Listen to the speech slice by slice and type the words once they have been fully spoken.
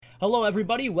Hello,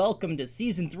 everybody. Welcome to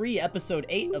Season 3, Episode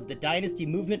 8 of the Dynasty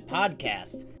Movement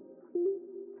Podcast.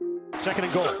 Second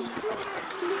and goal.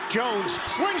 Jones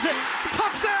slings it.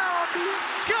 Touchdown!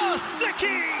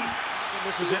 Gesicki!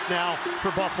 This is it now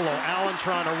for Buffalo. Allen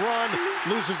trying to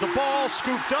run, loses the ball,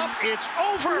 scooped up. It's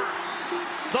over!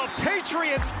 The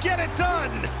Patriots get it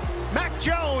done! Mac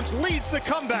Jones leads the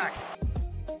comeback.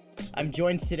 I'm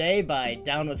joined today by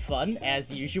Down with Fun,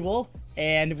 as usual,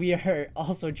 and we are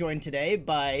also joined today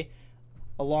by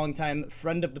a longtime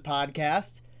friend of the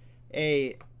podcast,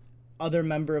 a other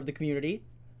member of the community,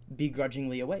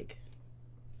 Begrudgingly Awake.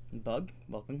 Bug,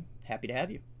 welcome. Happy to have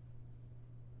you.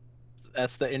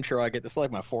 That's the intro I get. This is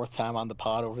like my fourth time on the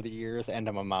pod over the years, and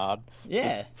I'm a mod.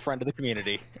 Yeah. Just friend of the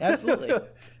community. Absolutely.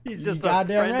 He's just a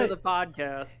Goddamn friend right. of the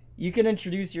podcast. You can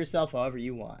introduce yourself however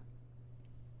you want.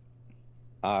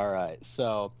 All right,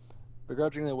 so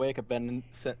Begrudgingly Awake, I've been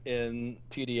in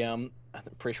TDM. I'm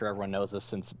pretty sure everyone knows this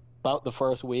since about the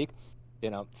first week.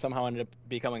 You know, somehow ended up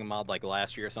becoming a mod like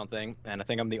last year or something, and I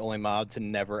think I'm the only mod to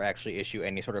never actually issue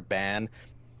any sort of ban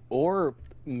or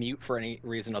mute for any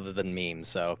reason other than memes.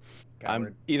 So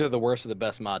I'm either the worst or the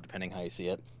best mod, depending how you see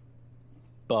it.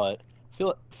 But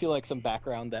feel like some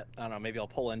background that I don't know, maybe I'll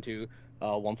pull into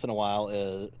once in a while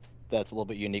is that's a little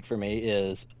bit unique for me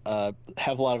is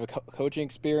have a lot of coaching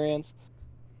experience,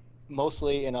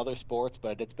 mostly in other sports,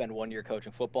 but I did spend 1 year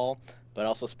coaching football, but I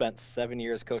also spent 7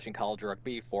 years coaching college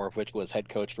rugby, 4 of which was head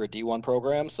coach for a D1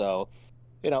 program. So,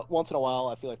 you know, once in a while,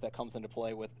 I feel like that comes into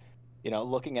play with, you know,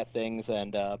 looking at things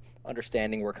and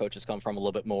understanding where coaches come from a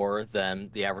little bit more than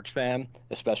the average fan,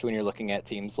 especially when you're looking at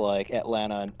teams like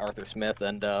Atlanta and Arthur Smith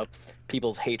and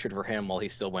people's hatred for him while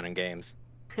he's still winning games.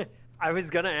 I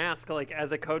was gonna ask, like,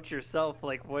 as a coach yourself,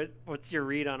 like, what's your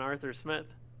read on Arthur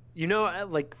Smith? You know,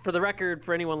 like, for the record,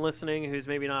 for anyone listening who's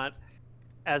maybe not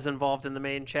as involved in the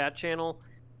main chat channel,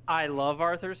 I love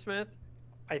Arthur Smith.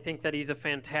 I think that he's a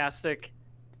fantastic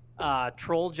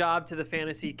troll job to the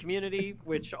fantasy community,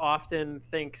 which often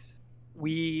thinks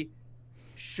we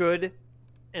should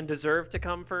and deserve to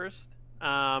come first.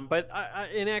 But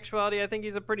in actuality, I think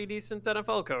he's a pretty decent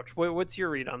NFL coach. What's your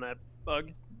read on that,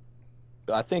 Bug?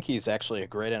 I think he's actually a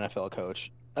great NFL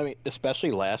coach. I mean,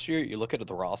 especially last year, you look at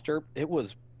the roster, it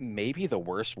was maybe the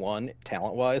worst one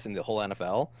talent-wise in the whole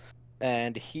NFL.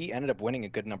 And he ended up winning a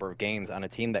good number of games on a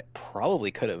team that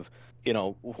probably could have, you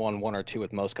know, won 1 or 2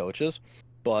 with most coaches.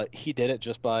 But he did it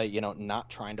just by, you know, not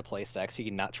trying to play sexy,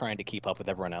 not trying to keep up with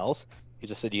everyone else. He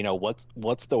just said, you know,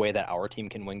 what's the way that our team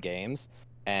can win games?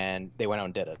 And they went out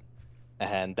and did it.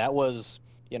 And that was,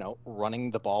 you know,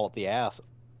 running the ball up the ass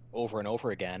over and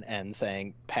over again and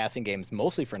saying passing games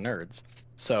mostly for nerds.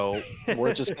 So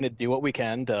we're just going to do what we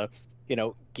can to, you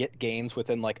know, get games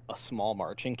within like a small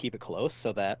margin, keep it close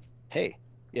so that, hey,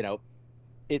 you know,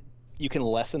 you can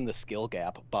lessen the skill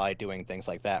gap by doing things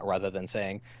like that rather than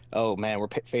saying, oh man, we're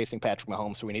facing Patrick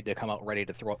Mahomes, so we need to come out ready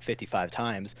to throw it 55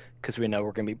 times because we know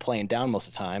we're going to be playing down most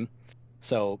of the time.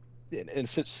 So in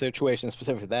situations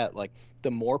specific to that, like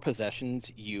the more possessions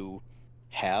you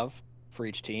have for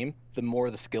each team, the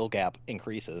more the skill gap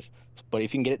increases. But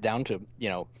if you can get it down to, you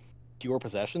know, fewer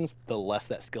possessions, the less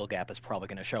that skill gap is probably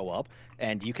going to show up,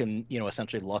 and you can, you know,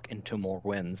 essentially luck into more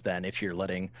wins than if you're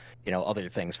letting, you know, other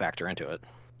things factor into it.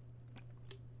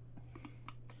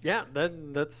 Yeah,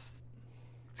 that's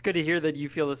it's good to hear that you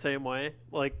feel the same way.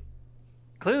 Like,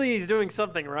 clearly he's doing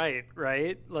something right?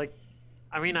 Like,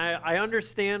 I mean, I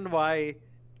understand why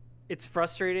it's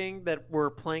frustrating that we're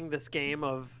playing this game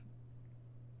of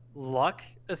luck,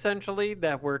 essentially,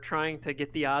 that we're trying to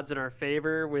get the odds in our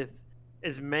favor with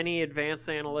as many advanced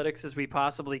analytics as we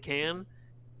possibly can.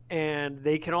 And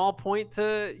they can all point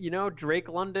to, you know, Drake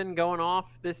London going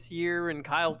off this year and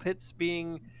Kyle Pitts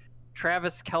being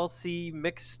Travis Kelce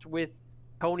mixed with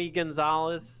Tony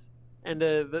Gonzalez and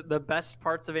the best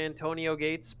parts of Antonio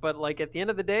Gates. But, like, at the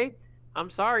end of the day, I'm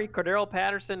sorry, Cordero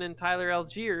Patterson and Tyler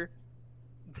Algier,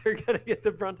 they're going to get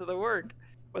the brunt of the work,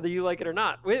 whether you like it or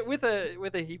not, with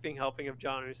a heaping helping of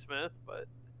Jonnu Smith. But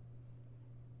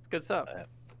it's good stuff.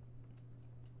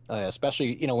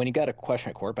 Especially, you know, when you got a question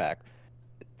at quarterback,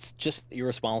 it's just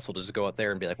irresponsible to just go out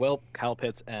there and be like, well, Kyle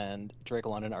Pitts and Drake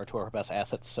London are 2 of our best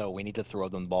assets, so we need to throw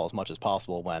them the ball as much as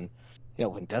possible. When, you know,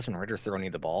 when Desmond Ridder's throwing you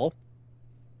the ball,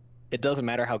 it doesn't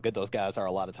matter how good those guys are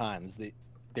a lot of times.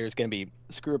 There's going to be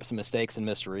screw-ups and mistakes and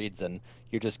misreads, and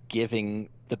you're just giving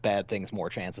the bad things more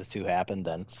chances to happen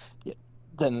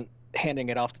than handing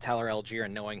it off to Tyler Algier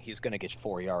and knowing he's going to get you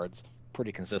 4 yards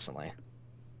pretty consistently.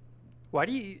 Why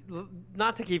do you,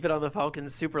 not to keep it on the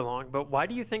Falcons super long, but why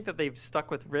do you think that they've stuck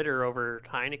with Ridder over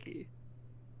Heineke?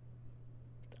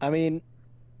 I mean,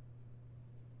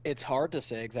 it's hard to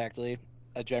say exactly.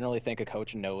 I generally think a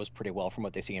coach knows pretty well from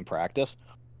what they see in practice.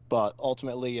 But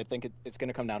ultimately, I think it's going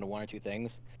to come down to one or two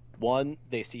things. One,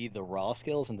 they see the raw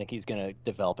skills and think he's going to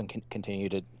develop and continue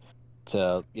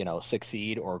to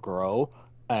succeed or grow,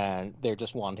 and they're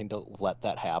just wanting to let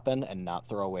that happen and not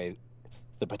throw away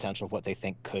the potential of what they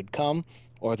think could come.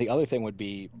 Or the other thing would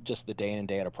be just the day in and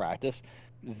day out of practice.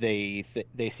 They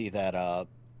see that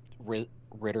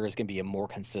Ritter is going to be a more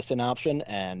consistent option,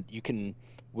 and you can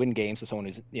win games with someone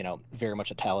who's very much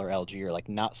a Tyler Algier, like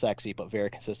not sexy but very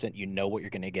consistent. You know what you're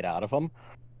going to get out of him.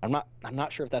 I'm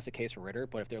not sure if that's the case for Ritter,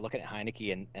 but if they're looking at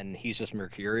Heineke and he's just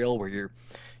mercurial, where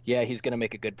he's going to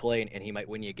make a good play and he might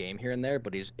win you a game here and there,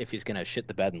 but if he's going to shit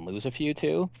the bed and lose a few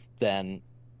too, then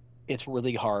it's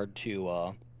really hard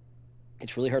to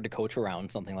coach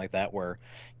around something like that where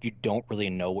you don't really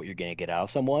know what you're going to get out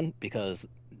of someone, because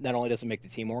not only does it make the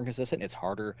team more inconsistent, it's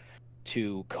harder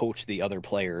to coach the other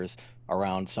players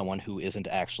around someone who isn't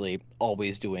actually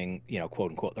always doing,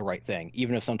 quote unquote, the right thing.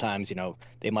 Even if sometimes,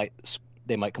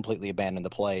 they might completely abandon the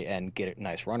play and get a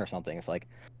nice run or something. It's like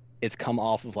it's come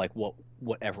off of like what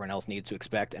everyone else needs to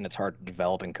expect, and it's hard to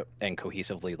develop and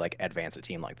cohesively like advance a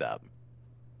team like that.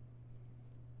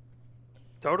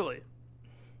 Totally.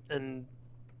 And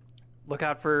look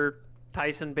out for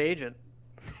Tyson Bagent.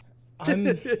 I'm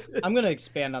going to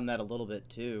expand on that a little bit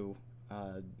too.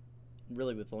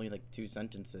 Really with only like 2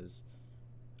 sentences.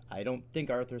 I don't think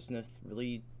Arthur Smith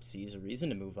really sees a reason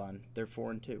to move on. They're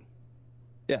 4-2.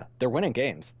 Yeah, they're winning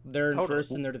games. They're in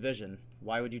first in their division.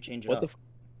 Why would you change it up?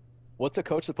 What's a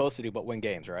coach supposed to do but win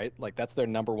games, right? Like that's their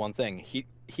number one thing. He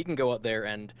can go out there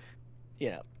and,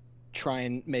 try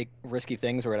and make risky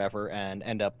things or whatever and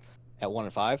end up at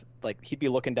 1-5. Like he'd be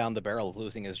looking down the barrel of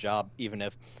losing his job, even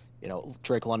if,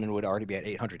 Drake London would already be at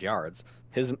 800 yards.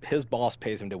 His boss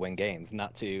pays him to win games,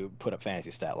 not to put up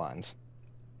fantasy stat lines.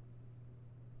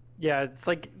 Yeah, it's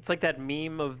like that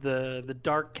meme of the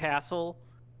dark castle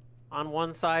on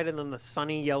one side and then the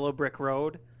sunny yellow brick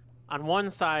road. On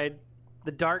one side,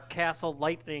 the dark castle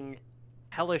lightning,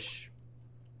 hellish,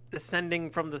 descending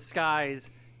from the skies.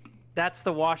 That's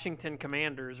the Washington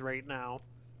Commanders right now.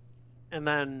 And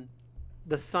then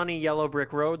the sunny yellow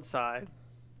brick road side,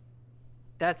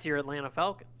 that's your Atlanta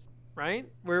Falcons, right?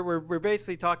 We're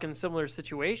basically talking similar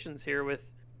situations here with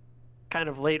kind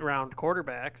of late round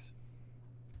quarterbacks.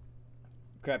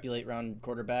 Crappy late round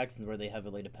quarterbacks, and where they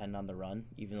heavily depend on the run,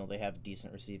 even though they have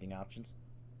decent receiving options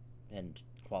and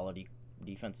quality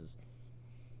defenses.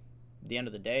 At the end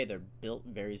of the day, they're built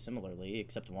very similarly,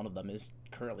 except one of them is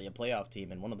currently a playoff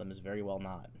team and one of them is very well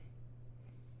not.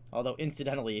 Although,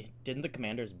 incidentally, didn't the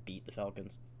Commanders beat the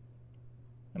Falcons?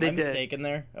 Am I mistaken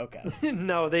there? Okay.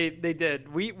 No, they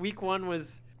did. Week one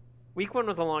was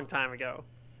a long time ago.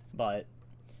 But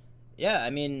yeah, I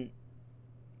mean,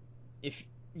 if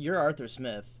you're Arthur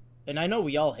Smith, and I know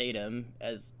we all hate him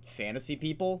as fantasy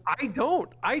people. I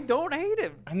don't hate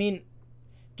him. I mean,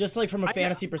 just like from a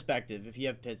fantasy perspective, if you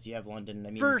have Pitts, you have London.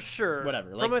 I mean, for sure,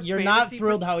 whatever. Like you're not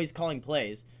thrilled how he's calling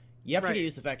plays. You have to get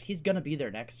used to the fact he's gonna be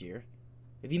there next year.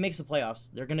 If he makes the playoffs,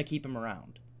 they're gonna keep him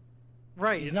around.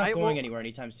 Right, he's not going anywhere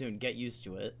anytime soon. Get used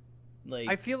to it. Like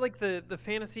I feel like the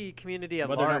fantasy community at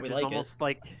large is almost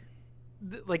like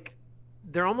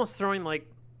they're almost throwing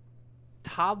like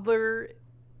toddlerish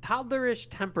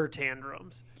temper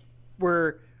tantrums,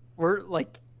 where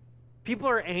like people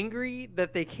are angry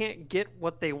that they can't get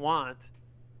what they want,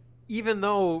 even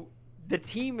though the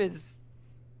team is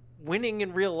winning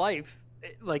in real life.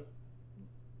 Like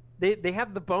they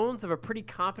have the bones of a pretty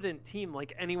competent team,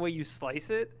 like any way you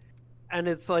slice it, and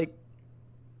it's like,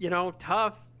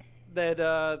 tough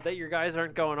that your guys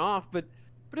aren't going off, but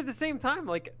at the same time,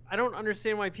 like I don't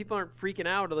understand why people aren't freaking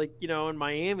out. Like in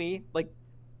Miami, like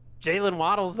Jalen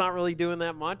Waddle's not really doing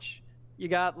that much. You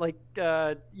got like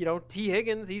T.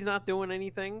 Higgins, he's not doing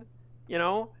anything.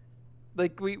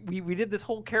 Like we did this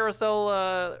whole carousel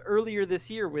earlier this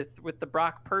year with the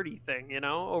Brock Purdy thing,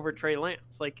 over Trey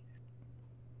Lance. Like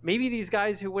maybe these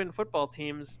guys who win football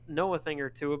teams know a thing or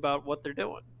two about what they're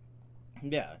doing.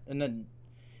 Yeah, and then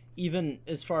even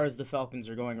as far as the Falcons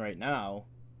are going right now,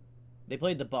 they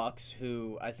played the Bucs,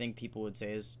 who I think people would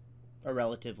say is a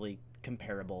relatively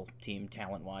comparable team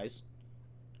talent-wise.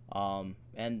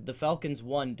 And the Falcons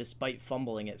won despite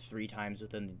fumbling it 3 times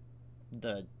within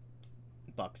the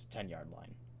Bucs 10-yard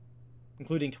line,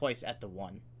 including twice at the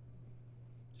 1.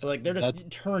 So like they're just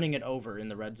turning it over in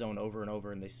the red zone over and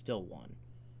over, and they still won.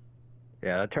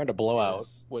 Yeah, it turned a blowout.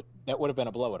 That would have been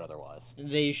a blowout otherwise.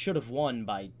 They should have won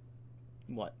by,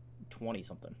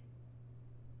 20-something.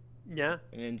 Yeah.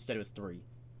 And instead it was 3.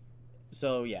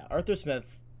 So, yeah, Arthur Smith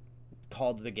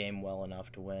called the game well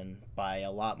enough to win by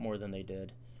a lot more than they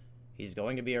did. He's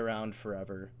going to be around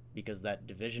forever because that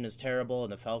division is terrible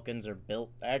and the Falcons are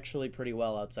built actually pretty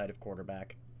well outside of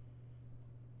quarterback.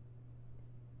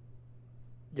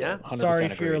 Yeah. Sorry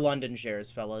for agree. your London shares,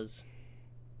 fellas.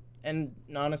 And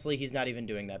honestly, he's not even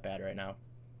doing that bad right now.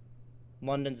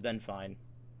 London's been fine.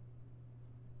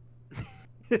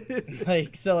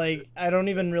 I don't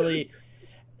even really...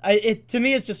 to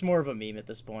me, it's just more of a meme at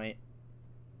this point.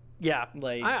 Yeah.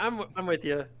 Like, I'm with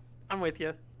you. I'm with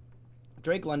you.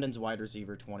 Drake London's wide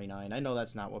receiver 29. I know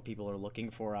that's not what people are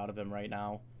looking for out of him right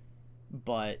now,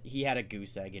 but he had a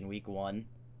goose egg in week 1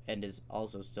 and is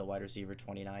also still wide receiver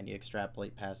 29. You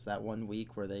extrapolate past that 1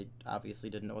 week where they obviously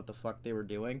didn't know what the fuck they were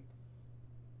doing.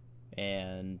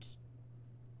 And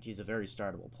he's a very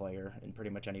startable player in pretty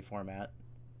much any format.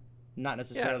 Not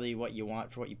necessarily what you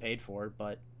want for what you paid for,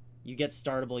 but you get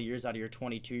startable years out of your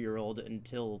 22-year-old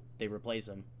until they replace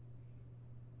him.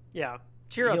 Yeah.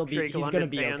 Cheer up, Drake he's London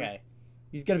going to be fans. okay.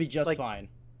 He's going to be just fine.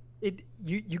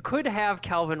 You could have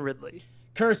Calvin Ridley.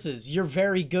 Curses. Your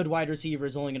very good wide receiver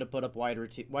is only going to put up wide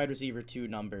receiver 2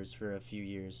 numbers for a few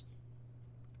years.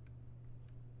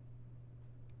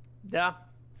 Yeah.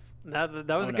 That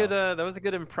was a good that was a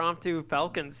good impromptu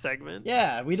Falcons segment.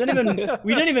 Yeah, we didn't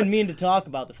even mean to talk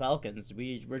about the Falcons.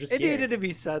 We're just It scared. needed to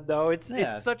be said though. It's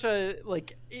such a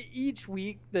each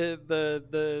week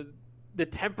the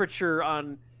temperature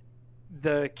on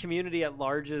the community at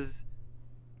large's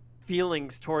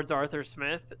feelings towards Arthur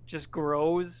Smith just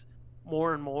grows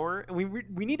more and more, and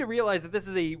we need to realize that this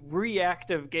is a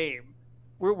reactive game.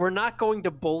 We're not going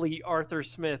to bully Arthur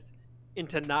Smith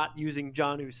into not using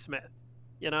Jonnu Smith.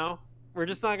 You know, we're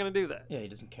just not going to do that. Yeah, he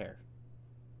doesn't care.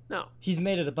 No. He's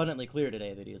made it abundantly clear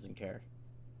today that he doesn't care.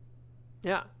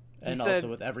 Yeah. And also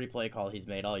with every play call he's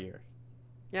made all year.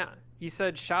 Yeah. He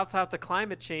said, shouts out to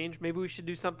climate change. Maybe we should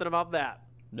do something about that.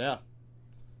 Yeah.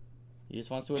 He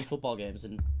just wants to win football games.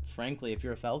 And frankly, if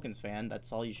you're a Falcons fan,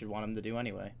 that's all you should want him to do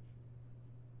anyway.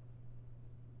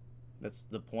 That's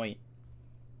the point.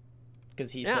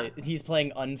 Because he's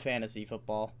playing unfantasy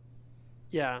football.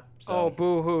 Yeah. So. Oh,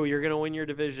 boo-hoo, you're going to win your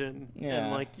division.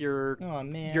 Yeah. And,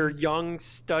 your young,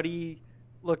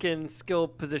 study-looking skill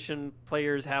position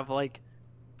players have,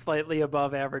 slightly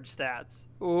above average stats.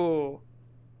 Ooh.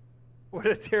 What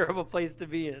a terrible place to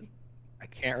be in. I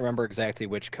can't remember exactly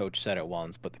which coach said it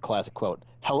once, but the classic quote,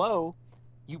 "Hello,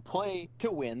 you play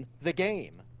to win the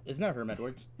game." Isn't that Herm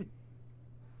Edwards?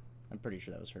 I'm pretty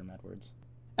sure that was Herm Edwards.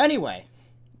 Anyway,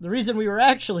 the reason we were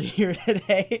actually here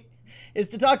today is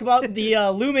to talk about the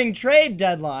looming trade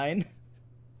deadline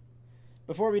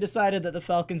before we decided that the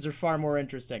Falcons are far more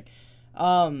interesting.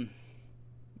 But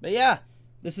yeah,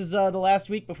 this is the last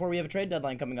week before we have a trade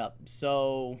deadline coming up.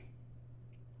 So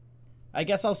I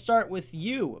guess I'll start with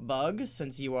you, Bug,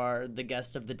 since you are the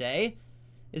guest of the day.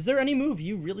 Is there any move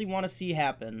you really want to see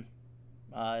happen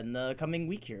in the coming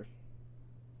week here?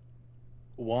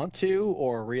 Want to,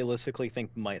 or realistically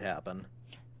think might happen?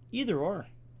 Either or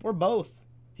both.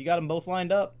 If you got them both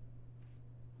lined up.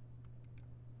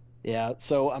 Yeah,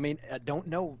 so I mean, I don't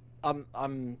know.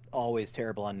 I'm always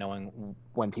terrible on knowing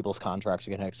when people's contracts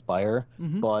are going to expire,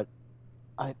 but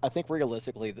I think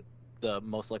realistically, the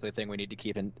most likely thing we need to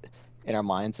keep in our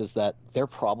minds is that there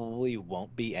probably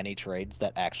won't be any trades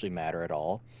that actually matter at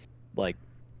all.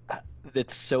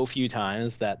 It's so few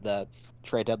times that the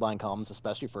trade deadline comes,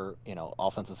 especially for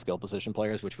offensive skill position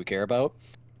players, which we care about,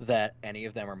 that any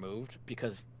of them are moved,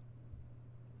 because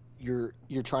you're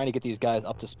trying to get these guys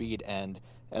up to speed, and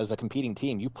as a competing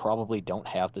team, you probably don't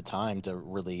have the time to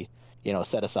really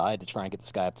set aside to try and get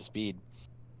this guy up to speed.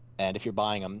 And if you're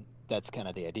buying him, that's kind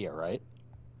of the idea, right?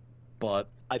 But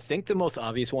I think the most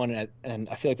obvious one, and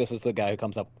I feel like this is the guy who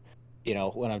comes up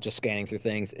when I'm just scanning through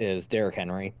things, is Derrick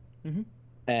Henry.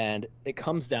 And it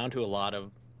comes down to a lot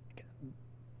of,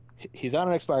 he's on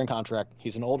an expiring contract,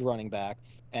 he's an old running back,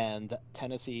 and the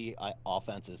Tennessee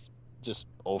offense is just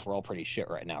overall pretty shit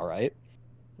right now, right?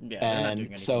 Yeah, they're not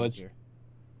doing anything this year.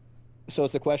 So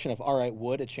it's the question of, all right,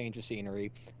 would a change of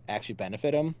scenery actually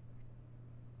benefit him?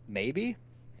 Maybe.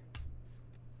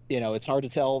 It's hard to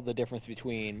tell the difference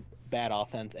between bad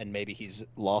offense and maybe he's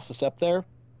lost a step there.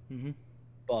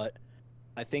 But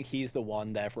I think he's the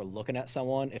one that if we're looking at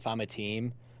someone, if I'm a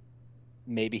team,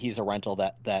 maybe he's a rental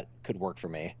that could work for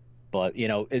me. But,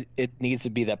 it needs to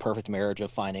be that perfect marriage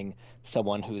of finding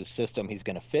someone whose system he's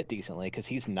going to fit decently, because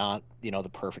he's not, the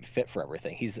perfect fit for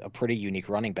everything. He's a pretty unique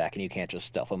running back, and you can't just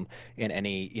stuff him in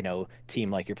any, team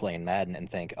like you're playing Madden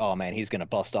and think, oh, man, he's going to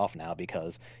bust off now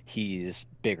because he's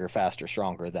bigger, faster,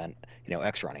 stronger than,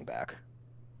 X running back.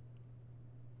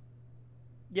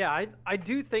 Yeah, I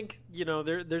do think,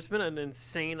 there's been an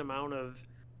insane amount of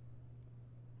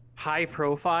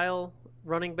high-profile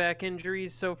running back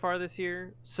injuries so far this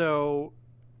year. So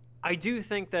I do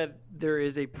think that there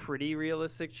is a pretty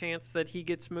realistic chance that he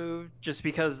gets moved, just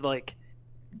because, like,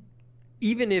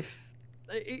 even if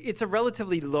it's a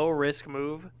relatively low risk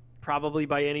move, probably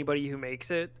by anybody who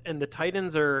makes it, and the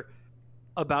Titans are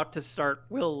about to start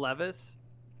Will Levis,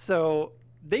 so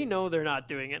they know they're not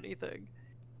doing anything,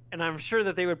 and I'm sure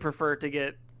that they would prefer to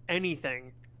get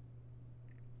anything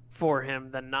for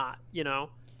him than not, you know.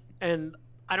 And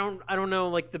I don't know,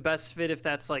 like, the best fit, if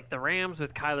that's like the Rams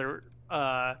with Kyron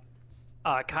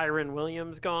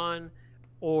Williams gone,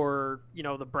 or, you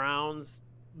know, the Browns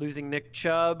losing Nick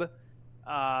Chubb.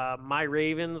 My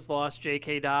Ravens lost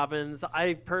J.K. Dobbins.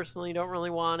 I personally don't really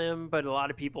want him, but a lot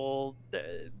of people,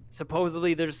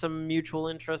 supposedly there's some mutual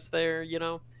interest there, you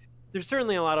know. There's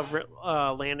certainly a lot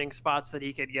of landing spots that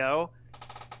he could go.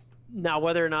 Now,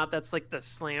 whether or not that's like the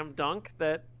slam dunk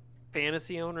that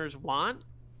fantasy owners want,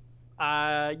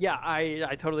 yeah,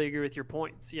 I totally agree with your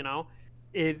points, you know.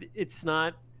 It's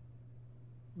not,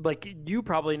 like, you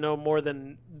probably know more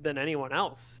than anyone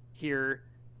else here,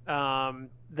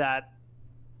 that,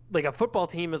 like, a football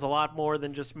team is a lot more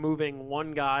than just moving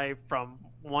one guy from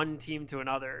one team to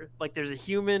another. Like, there's a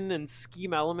human and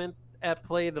scheme element at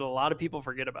play that a lot of people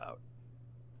forget about.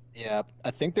 Yeah,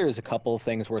 I think there's a couple of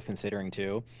things worth considering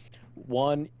too.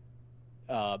 One,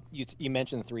 you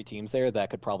mentioned 3 teams there that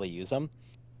could probably use him.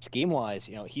 Scheme-wise,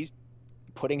 you know, he's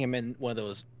putting him in one of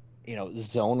those, you know,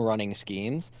 zone running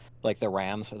schemes like the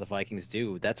Rams or the Vikings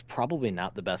do. That's probably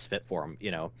not the best fit for him,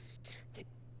 you know.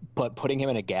 But putting him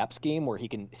in a gap scheme where he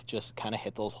can just kind of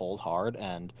hit those holes hard,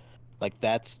 and like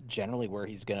that's generally where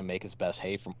he's going to make his best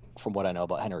hay from what I know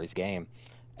about Henry's game.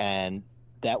 And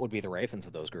that would be the Ravens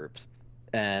of those groups.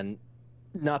 And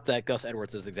not that Gus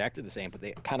Edwards is exactly the same, but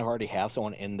they kind of already have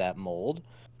someone in that mold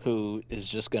who is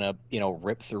just going to, you know,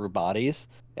 rip through bodies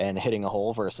and hitting a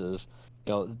hole versus,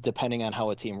 you know, depending on how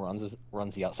a team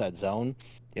runs the outside zone,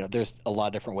 you know, there's a lot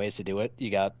of different ways to do it. You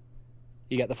got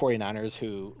the 49ers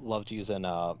who loved using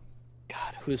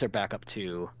who's their backup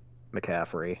to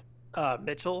McCaffrey?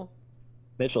 Mitchell.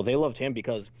 They loved him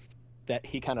because that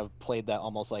he kind of played that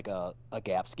almost like a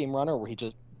gap scheme runner where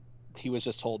he was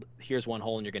just told, here's one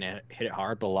hole and you're going to hit it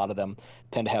hard, but a lot of them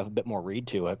tend to have a bit more read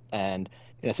to it. And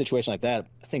in a situation like that,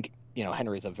 I think, you know,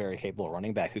 Henry's a very capable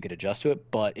running back who could adjust to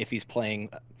it. But if he's playing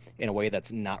in a way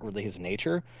that's not really his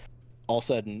nature, all of a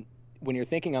sudden, when you're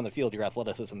thinking on the field, your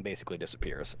athleticism basically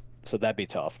disappears. So that'd be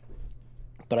tough.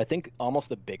 But I think almost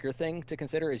the bigger thing to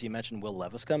consider is you mentioned Will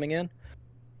Levis coming in.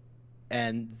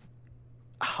 And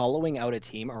hollowing out a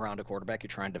team around a quarterback you're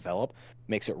trying to develop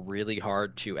makes it really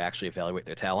hard to actually evaluate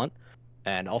their talent.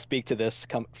 And I'll speak to this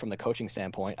from the coaching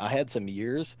standpoint. I had some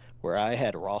years where I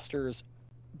had rosters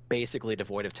basically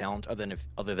devoid of talent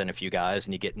other than a few guys,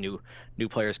 and you get new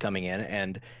players coming in,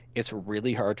 and it's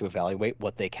really hard to evaluate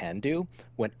what they can do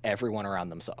when everyone around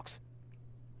them sucks.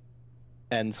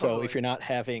 And so Totally. if you're not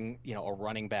having, you know, a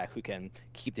running back who can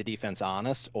keep the defense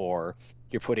honest, or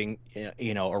you're putting,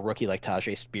 you know, a rookie like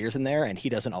Tajay Spears in there and he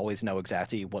doesn't always know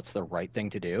exactly what's the right thing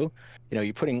to do, you know,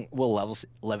 you're putting Will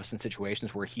Levis in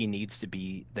situations where he needs to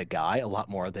be the guy a lot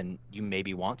more than you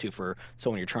maybe want to for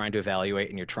someone you're trying to evaluate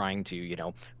and you're trying to, you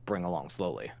know, bring along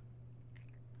slowly.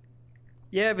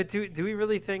 Yeah, but do we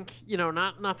really think, you know,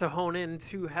 not to hone in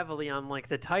too heavily on, like,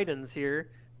 the Titans here,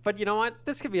 but you know what?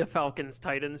 This could be a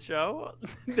Falcons-Titans show.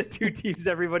 The two teams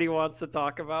everybody wants to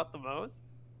talk about the most.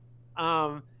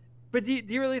 But do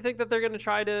you really think that they're going to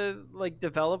try to, like,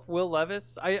 develop Will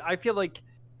Levis? I feel like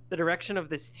the direction of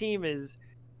this team is,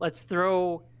 let's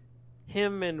throw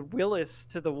him and Willis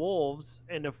to the Wolves,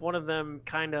 and if one of them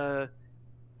kind of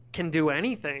can do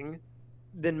anything,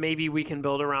 then maybe we can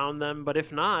build around them. But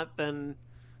if not, then,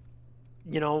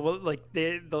 you know, like,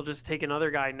 they'll just take another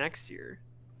guy next year.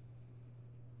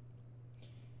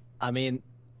 I mean,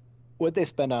 what'd they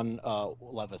spend on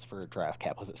Levis for draft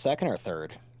cap? Was it second or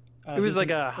third? It was like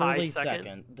a high early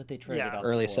second. that they traded Yeah. up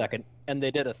Early for. second. And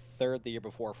they did a third the year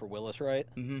before for Willis, right?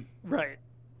 Mm-hmm. Right.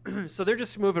 So they're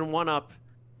just moving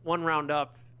one round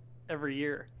up every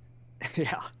year.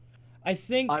 Yeah. I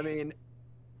think I mean,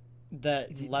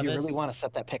 that do you Levis. really want to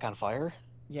set that pick on fire?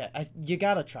 Yeah, you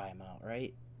gotta try him out,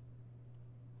 right?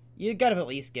 You gotta at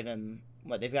least give him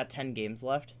they've got 10 games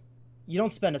left. You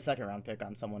don't spend a second round pick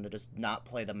on someone to just not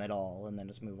play them at all and then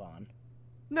just move on.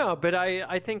 No, but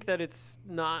I think that it's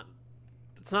not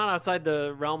outside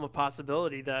the realm of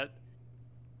possibility that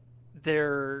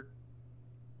they're,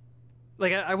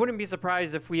 like, I wouldn't be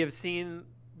surprised if we have seen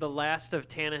the last of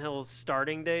Tannehill's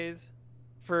starting days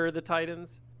for the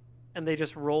Titans and they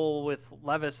just roll with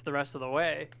Levis the rest of the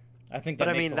way. I think that But,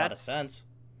 I makes mean, a lot of that's- sense.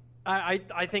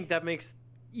 I think that makes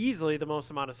easily the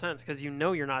most amount of sense because you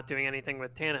know you're not doing anything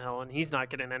with Tannehill, and he's not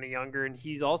getting any younger, and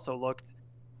he's also looked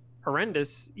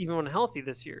horrendous even when healthy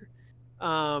this year.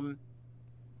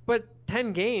 But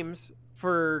 10 games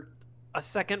for a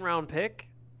second-round pick,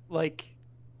 like,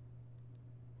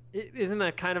 isn't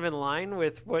that kind of in line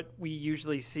with what we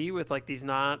usually see with like these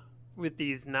non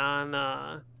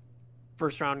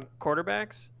first-round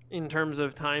quarterbacks in terms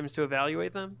of times to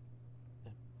evaluate them?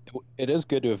 It is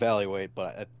good to evaluate,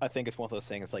 but I think it's one of those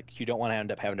things like you don't want to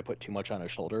end up having to put too much on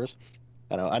his shoulders.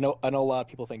 I know a lot of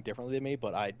people think differently than me,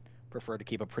 but I prefer to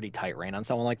keep a pretty tight rein on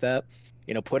someone like that.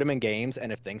 Put him in games,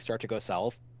 and if things start to go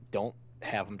south, don't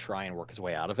have him try and work his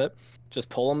way out of it. Just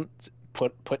pull him,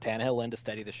 put Tannehill in to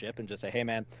steady the ship, and just say, hey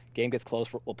man, game gets close,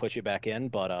 we'll put you back in,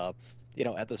 but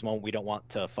at this moment we don't want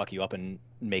to fuck you up and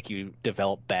make you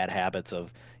develop bad habits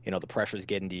of the pressure's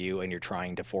getting to you and you're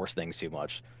trying to force things too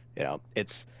much.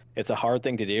 It's a hard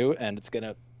thing to do, and it's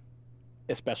gonna,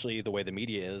 especially the way the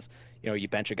media is, you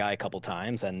bench a guy a couple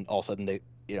times and all of a sudden they're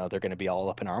going to be all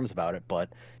up in arms about it, but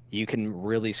you can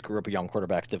really screw up a young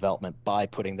quarterback's development by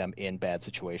putting them in bad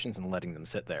situations and letting them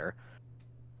sit there.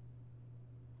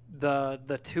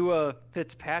 The Tua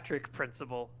Fitzpatrick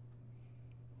principle.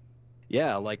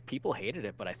 Yeah, like people hated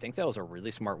it, but I think that was a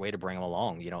really smart way to bring him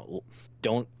along.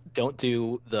 Don't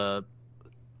do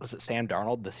was it Sam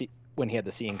Darnold when he had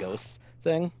the seeing ghosts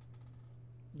thing?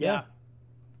 Yeah.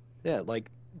 Yeah, like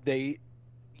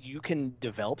you can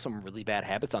develop some really bad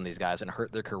habits on these guys and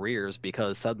hurt their careers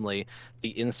because suddenly the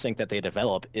instinct that they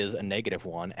develop is a negative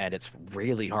one, and it's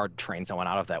really hard to train someone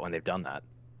out of that when they've done that.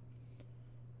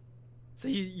 So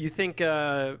you think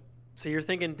so you're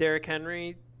thinking Derrick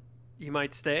Henry, he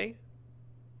might stay?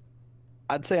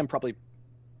 I'd say I'm probably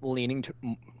leaning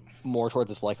more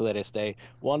towards it's likely that I stay.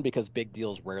 One, because big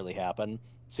deals rarely happen.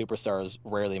 Superstars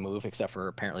rarely move, except for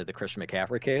apparently the Christian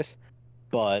McCaffrey case.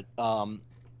 But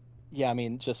yeah, I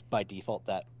mean, just by default,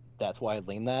 that's why I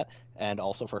lean that, and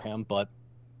also for him. But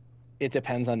it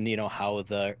depends on how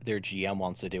their GM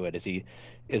wants to do it.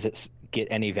 Is it get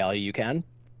any value you can?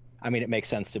 I mean, it makes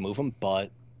sense to move him,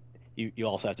 but you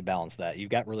also have to balance that. You've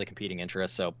got really competing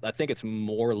interests, so I think it's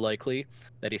more likely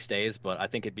that he stays. But I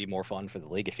think it'd be more fun for the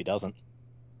league if he doesn't.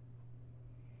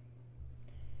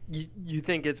 You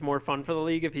think it's more fun for the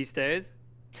league if he stays?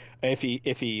 If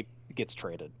he gets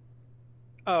traded.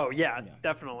 Oh yeah,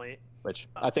 definitely. Which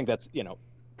I think that's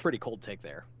pretty cold take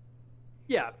there.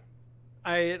 Yeah,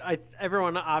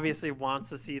 everyone obviously wants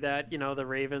to see that. The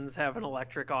Ravens have an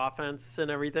electric offense and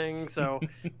everything, so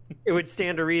it would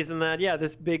stand to reason that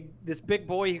this big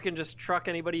boy who can just truck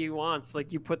anybody he wants.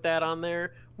 Like you put that on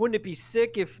there. Wouldn't it be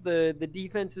sick if the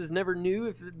defenses never knew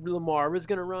if Lamar was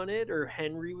going to run it or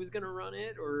Henry was going to run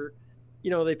it, or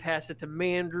they pass it to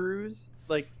Mandrews?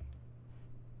 Like,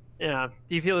 yeah.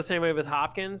 Do you feel the same way with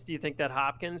Hopkins? Do you think that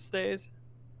Hopkins stays?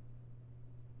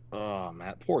 Oh,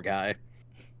 Matt, poor guy.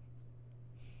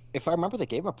 If I remember, they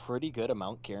gave him a pretty good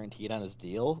amount guaranteed on his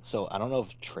deal, so I don't know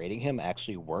if trading him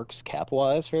actually works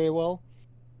cap-wise very well.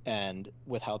 And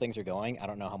with how things are going, I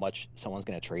don't know how much someone's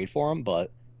going to trade for him,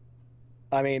 but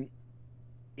I mean,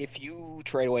 if you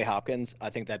trade away Hopkins, I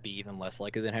think that'd be even less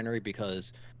likely than Henry,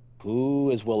 because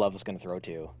who is Will Levis going to throw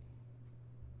to?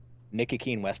 Nick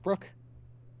Hakeem Westbrook?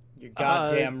 You're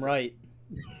goddamn right.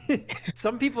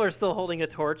 Some people are still holding a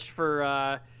torch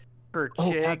for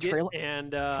Chig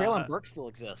and Treylon Burks still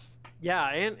exists. Yeah,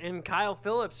 and Kyle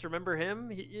Phillips. Remember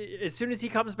him? As soon as he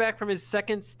comes back from his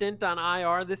second stint on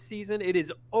IR this season, it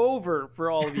is over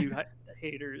for all of you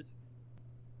haters.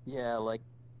 Yeah, like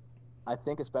I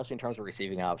think especially in terms of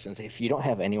receiving options, if you don't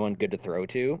have anyone good to throw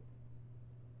to,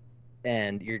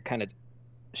 and you're kind of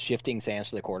shifting sands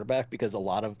to the quarterback, because a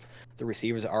lot of the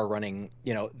receivers are running,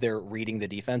 they're reading the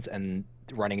defense and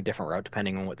running a different route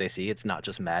depending on what they see. It's not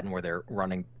just Madden where they're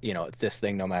running, this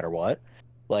thing no matter what.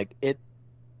 Like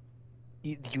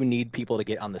you need people to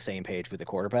get on the same page with the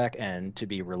quarterback and to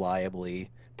be reliably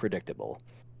predictable.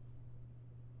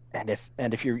 And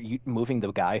if you're moving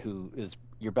the guy who is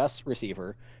your best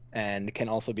receiver and can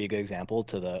also be a good example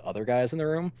to the other guys in the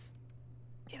room,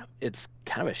 it's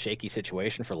kind of a shaky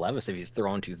situation for Levis if he's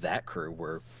thrown to that crew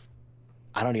where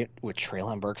with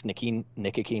Treylon Burks, Nick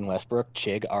Hakeem Westbrook,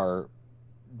 Chig are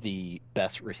the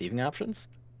best receiving options.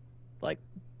 Like,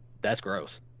 that's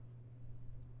gross.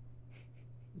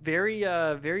 Very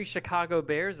very Chicago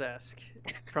Bears-esque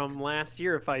from last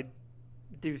year, if I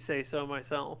do say so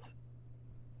myself.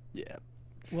 Yeah.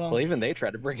 Well, even they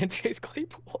tried to bring in Chase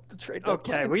Claypool to trade.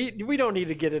 Okay, we don't need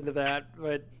to get into that,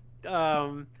 but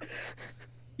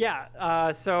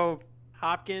yeah. So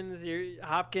Hopkins,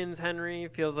 Henry,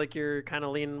 feels like you're kind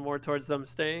of leaning more towards them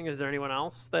staying. Is there anyone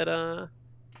else that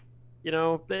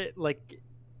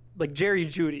like Jerry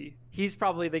Jeudy. He's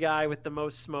probably the guy with the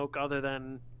most smoke, other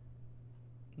than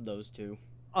Those two.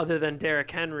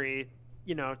 Derrick Henry.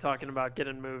 Talking about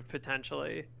getting moved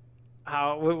potentially.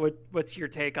 What's your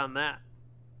take on that?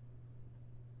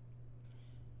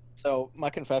 So my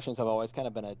confessions have always kind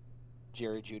of been a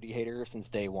Jerry Jeudy hater since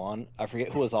day one. I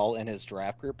forget who was all in his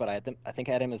draft group, but I think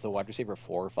I had him as the wide receiver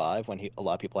 4 or 5 when a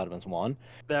lot of people had him as 1.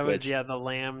 That was the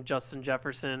Lamb, Justin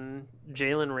Jefferson,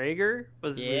 Jalen Reagor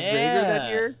was Reagor that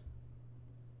year.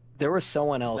 There was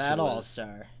someone else that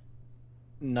all-star.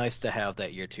 Nice to have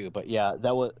that year too, but yeah,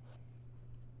 that was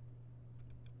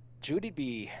Judy'd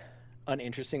be an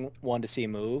interesting one to see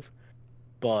move,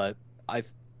 but I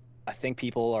think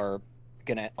people are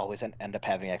gonna always end up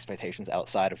having expectations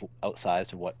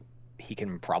outsized of what he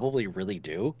can probably really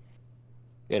do.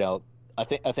 I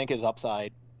think his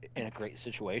upside in a great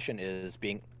situation is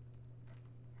being,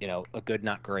 a good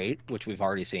not great, which we've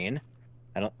already seen.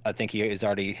 I think he has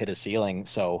already hit a ceiling.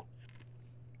 So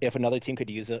if another team could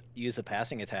use a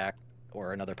passing attack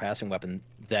or another passing weapon,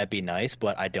 that'd be nice.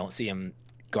 But I don't see him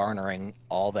garnering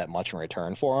all that much in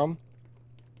return for him,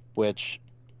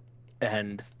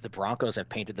 and the Broncos have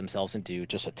painted themselves into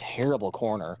just a terrible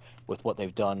corner with what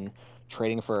they've done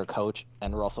trading for a coach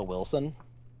and Russell Wilson.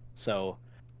 So,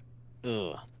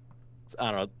 I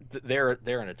don't know.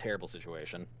 They're in a terrible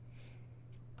situation.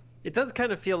 It does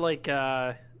kind of feel like,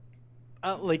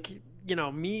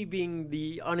 me being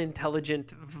the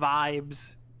unintelligent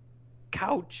vibes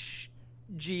couch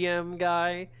GM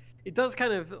guy. It does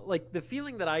kind of like the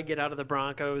feeling that I get out of the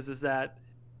Broncos is that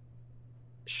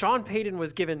Sean Payton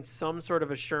was given some sort of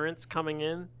assurance coming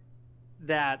in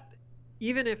that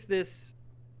even if this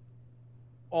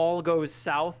all goes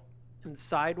south and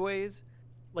sideways,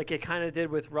 like it kind of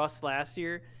did with Russ last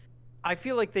year, I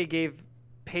feel like they gave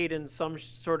Payton some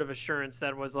sort of assurance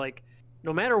that was like,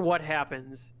 no matter what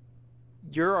happens,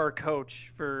 you're our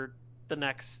coach for the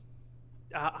next,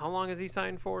 how long has he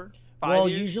signed for? 5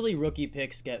 years? Usually rookie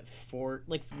picks get 4,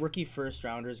 like rookie first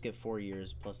rounders get 4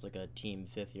 years plus like a team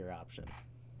 5th year option.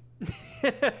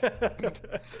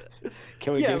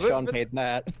 Can we give Sean Payton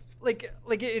that? Like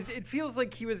it feels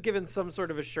like he was given some sort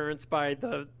of assurance by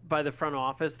the front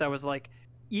office that was like,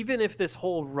 even if this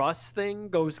whole Russ thing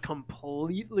goes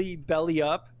completely belly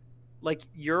up, like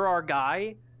you're our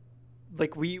guy,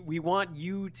 like we want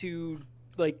you to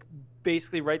like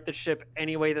basically right the ship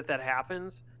any way that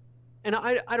happens. And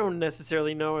I don't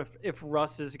necessarily know if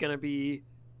Russ is going to be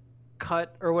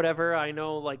cut or whatever. I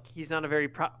know like he's not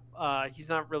he's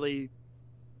not really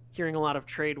hearing a lot of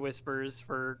trade whispers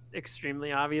for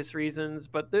extremely obvious reasons,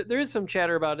 but there is some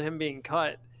chatter about him being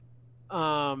cut.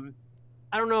 I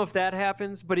don't know if that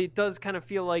happens, but it does kind of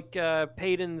feel like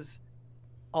Payton's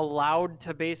allowed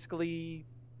to basically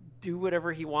do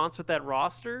whatever he wants with that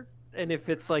roster. And if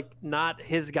it's like not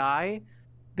his guy,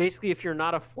 basically if you're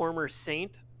not a former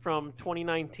Saint from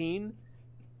 2019,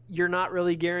 you're not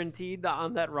really guaranteed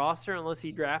on that roster unless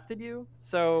he drafted you.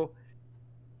 So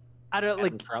I don't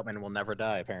Adam Troutman will never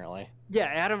die, apparently. Yeah,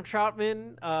 Adam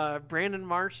Troutman,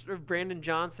 Brandon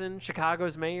Johnson,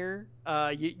 Chicago's mayor.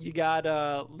 You got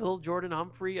Lil Jordan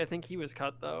Humphrey. I think he was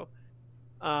cut though.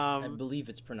 I believe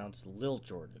it's pronounced Lil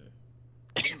Jordan.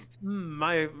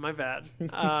 My bad.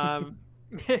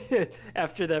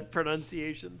 After that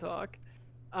pronunciation talk.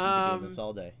 We've been doing this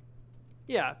all day.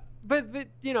 Yeah, but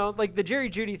like the Jerry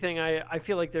Jeudy thing, I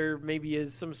feel like there maybe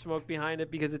is some smoke behind it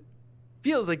because it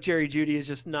feels like Jerry Jeudy is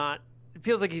just not. It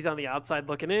feels like he's on the outside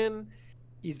looking in.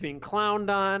 He's being clowned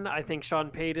on. I think Sean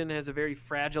Payton has a very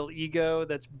fragile ego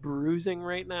that's bruising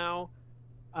right now.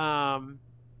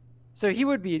 So he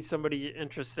would be somebody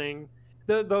interesting.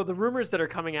 Though the rumors that are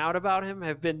coming out about him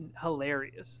have been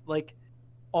hilarious. Like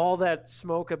all that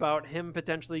smoke about him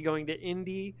potentially going to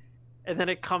Indy, and then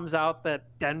it comes out that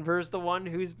Denver's the one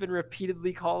who's been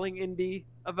repeatedly calling Indy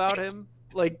about him.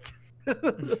 Like,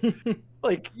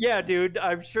 like, yeah, dude,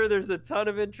 I'm sure there's a ton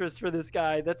of interest for this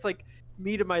guy. That's like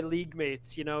me to my league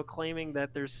mates, claiming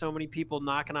that there's so many people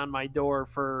knocking on my door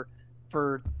for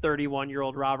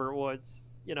 31-year-old Robert Woods.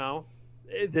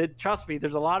 Trust me,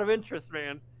 there's a lot of interest,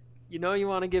 man. You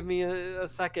want to give me a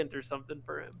second or something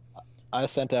for him. I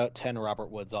sent out 10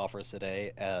 Robert Woods offers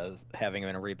today as having him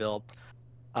in a rebuild.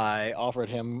 I offered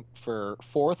him for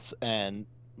fourths and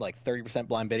like 30%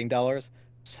 blind bidding dollars.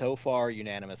 So far,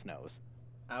 unanimous no's.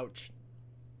 Ouch.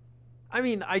 I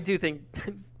mean, I do think,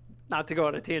 not to go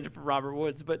on a tangent for Robert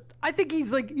Woods, but I think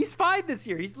he's fine this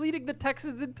year. He's leading the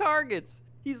Texans in targets.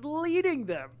 He's leading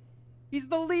them. He's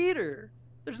the leader.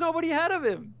 There's nobody ahead of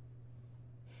him.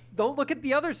 Don't look at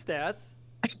the other stats.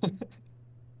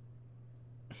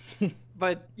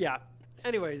 But yeah,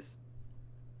 anyways,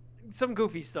 some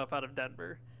goofy stuff out of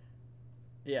Denver.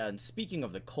 Yeah, and speaking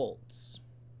of the Colts,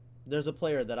 there's a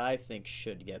player that I think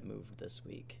should get moved this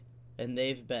week. And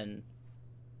they've been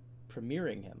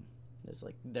premiering him as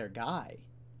like their guy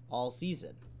all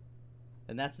season.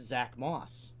 And that's Zach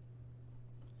Moss.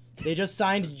 They just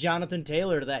signed Jonathan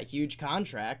Taylor to that huge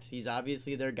contract. He's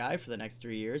obviously their guy for the next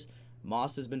 3 years.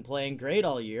 Moss has been playing great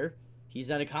all year.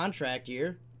 He's on a contract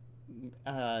year.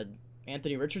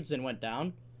 Anthony Richardson went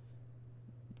down.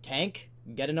 Tank,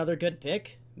 get another good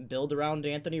pick. Build around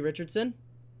Anthony Richardson.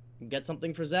 Get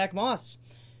something for Zach Moss.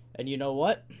 And you know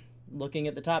what? Looking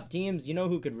at the top teams, you know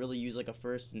who could really use like a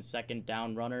first and second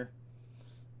down runner?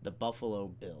 The Buffalo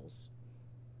Bills.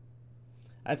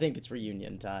 I think it's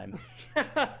reunion time.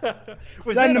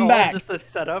 Send them back. Just a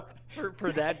setup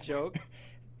for that joke.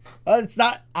 It's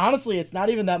not. Honestly, it's not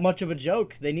even that much of a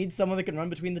joke. They need someone that can run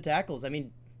between the tackles. I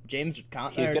mean, James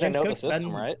Cook's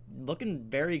been right? Looking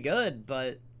very good,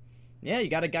 but yeah, you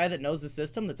got a guy that knows the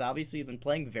system that's obviously been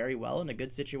playing very well in a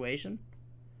good situation.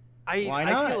 Why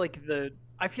not?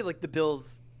 I feel like the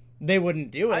Bills. They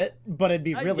wouldn't do it, but it'd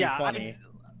be really funny.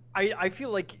 I feel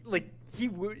like he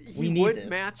would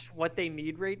match what they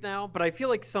need right now, but I feel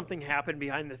like something happened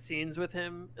behind the scenes with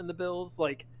him and the Bills.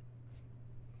 Like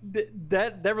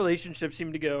that relationship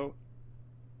seemed to go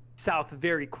south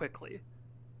very quickly.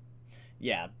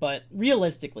 Yeah, but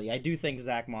realistically, I do think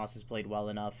Zach Moss has played well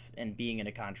enough, and being in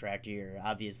a contract year,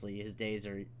 obviously his days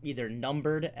are either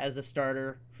numbered as a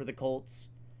starter for the Colts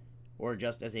or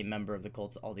just as a member of the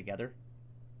Colts altogether,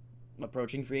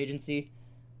 approaching free agency.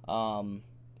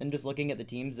 And just looking at the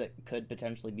teams that could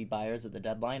potentially be buyers at the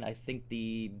deadline, I think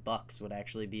the Bucs would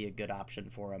actually be a good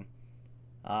option for him.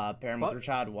 Pair him with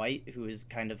Rachaad White, who is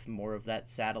kind of more of that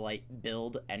satellite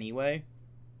build anyway.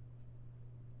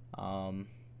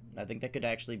 I think that could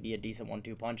actually be a decent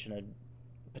 1-2 punch and a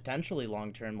potentially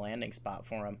long-term landing spot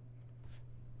for him.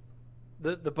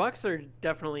 The Bucs are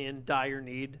definitely in dire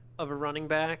need of a running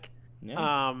back.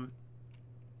 Yeah.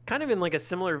 Kind of in like a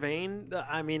similar vein.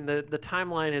 I mean, the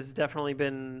timeline has definitely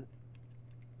been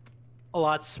a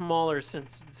lot smaller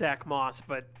since Zach Moss,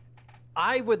 but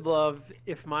I would love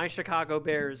if my Chicago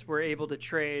Bears were able to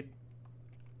trade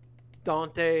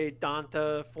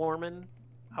Donta Foreman,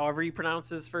 however you pronounce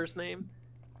his first name.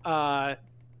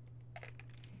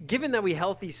 Given that we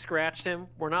healthy scratched him,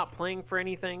 we're not playing for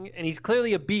anything, and he's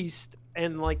clearly a beast,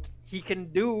 and like he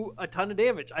can do a ton of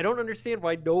damage. I don't understand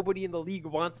why nobody in the league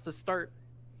wants to start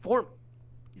Foreman.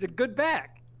 He's a good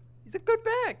back. He's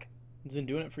been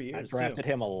doing it for years. I drafted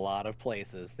him a lot of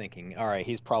places thinking, all right,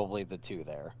 he's probably the 2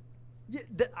 there. Yeah,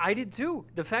 I did too.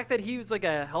 The fact that he was like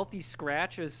a healthy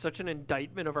scratch is such an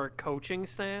indictment of our coaching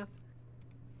staff.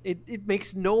 It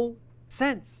makes no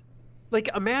sense. Like,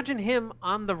 imagine him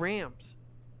on the Rams.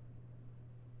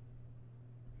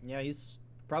 Yeah, he's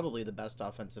probably the best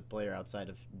offensive player outside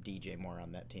of DJ Moore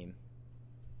on that team.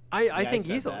 I think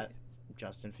he's that.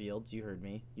 Justin Fields, you heard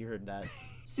me. You heard that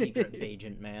secret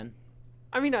agent man.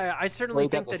 I mean, I certainly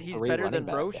think that he's better than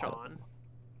Roschon.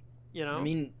 You know? I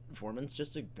mean, Foreman's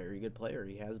just a very good player.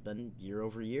 He has been year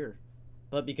over year.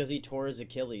 But because he tore his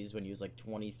Achilles when he was like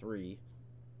 23,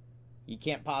 he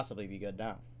can't possibly be good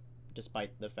now,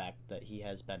 despite the fact that he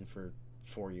has been for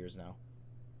 4 years now.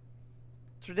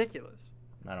 It's ridiculous.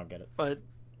 I don't get it. But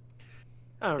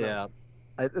I don't know.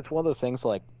 Yeah, it's one of those things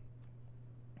like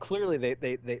clearly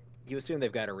they you assume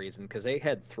they've got a reason because they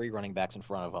had 3 running backs in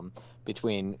front of them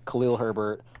between Khalil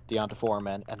Herbert, Deonta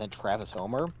Foreman, and then Travis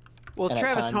Homer. Well, and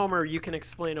Travis Homer you can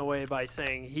explain away by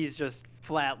saying he's just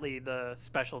flatly the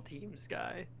special teams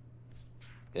guy.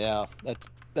 Yeah,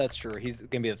 that's true. He's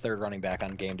gonna be the 3rd running back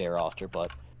on game day roster,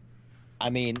 but I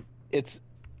mean, I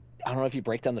don't know if you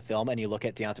break down the film and you look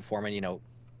at Deonta Foreman,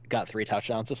 got 3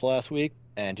 touchdowns this last week,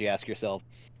 and you ask yourself,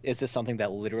 is this something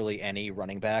that literally any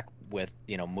running back with,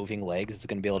 moving legs is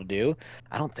going to be able to do?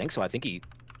 I don't think so. I think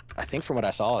from what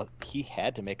I saw, he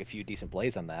had to make a few decent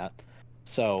plays on that.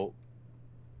 So,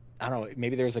 I don't know,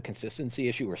 maybe there's a consistency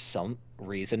issue or some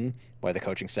reason why the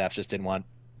coaching staff just didn't want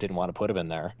to put him in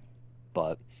there.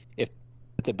 But if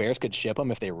the Bears could ship him,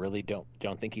 if they really don't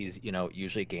think he's,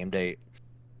 usually game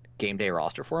day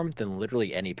roster for him, then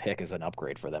literally any pick is an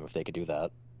upgrade for them if they could do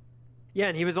that. Yeah,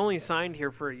 and he was only signed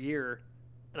here for a year,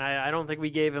 and I don't think we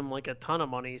gave him like a ton of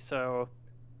money. So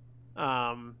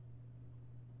yeah,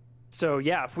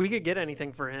 if we could get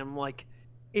anything for him, like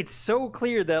it's so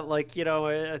clear that like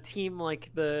a team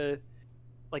like the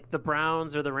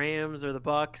Browns or the Rams or the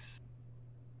Bucks,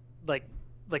 like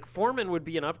Foreman would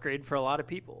be an upgrade for a lot of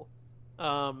people.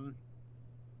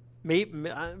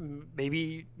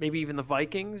 Maybe even the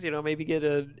Vikings, maybe get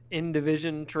an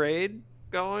in-division trade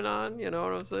going on, you know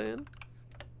what I'm saying?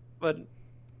 But we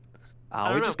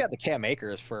just got the Cam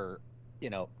Akers for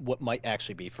what might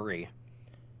actually be free.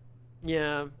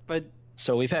 Yeah, but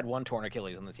So we've had one torn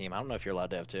Achilles on the team. I don't know if you're allowed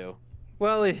to have two.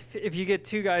 well, if you get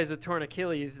two guys with torn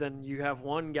Achilles, then you have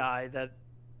one guy that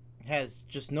Has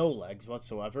just no legs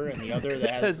whatsoever, and the other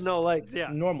that has no legs. Yeah,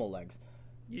 normal legs.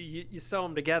 you sew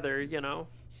them together,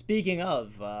 Speaking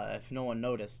of, if no one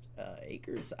noticed,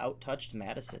 Akers outtouched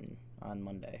Madison on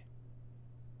Monday.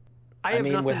 I have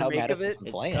nothing with to how make of Madison's it. been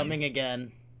It's playing. coming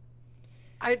again.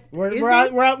 Is We're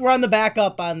it? on the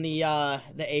backup on the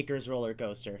Akers roller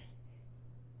coaster.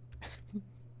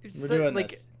 We're So, doing like,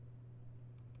 this.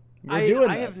 I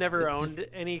have this. never It's owned just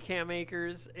any Cam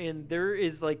Akers, and there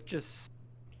is like just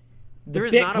the there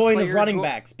is not a Bitcoin of player running go-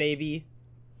 backs, baby.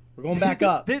 We're going back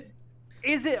up.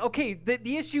 Is it okay?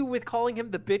 The issue with calling him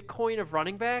the Bitcoin of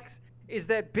running backs is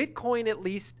that Bitcoin at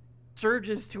least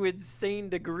surges to insane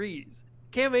degrees.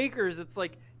 Cam Akers, it's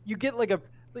like you get like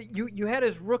you had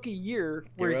his rookie year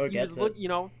where Hero he was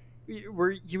gets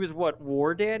where he was what,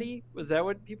 War Daddy? Was that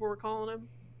what people were calling him?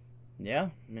 Yeah,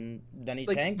 and then he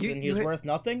Like, tanks, you- and he you was had- worth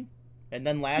nothing. And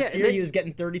then last and year then- he was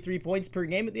getting 33 points per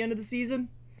game at the end of the season.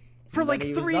 For And like then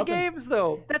he was 3 nothing. games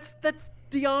though. That's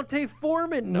Deontay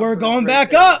Foreman. We're numbers going right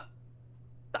back there. up.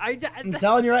 I I'm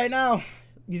telling you right now,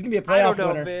 he's gonna be a I don't playoff know,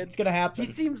 winner. man. It's gonna happen.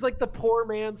 He seems like the poor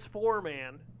man's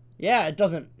foreman. Yeah, it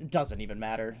doesn't even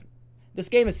matter. This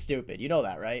game is stupid. You know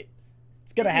that, right?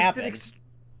 It's gonna happen. It's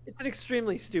an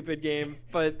extremely stupid game,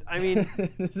 but I mean,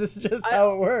 This is just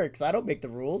how it works. I don't make the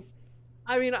rules.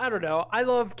 I don't know. I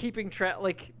love keeping track.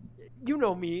 Like, you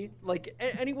know me. Like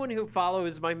anyone who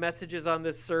follows my messages on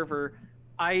this server,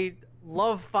 I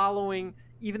love following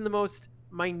even the most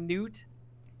minute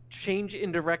change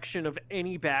in direction of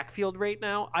any backfield right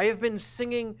now. I have been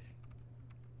singing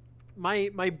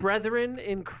my brethren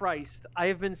in Christ. I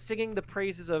have been singing the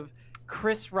praises of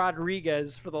Chris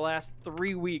Rodriguez for the last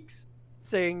 3 weeks,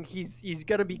 saying he's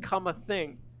gonna become a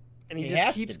thing, and he He just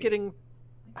has keeps to be. getting.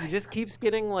 He just keeps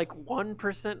getting like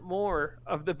 1% more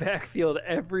of the backfield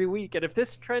every week. And if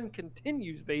this trend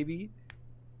continues, baby,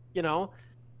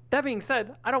 that being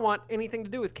said, I don't want anything to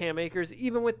do with Cam Akers,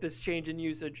 even with this change in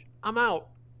usage. I'm out.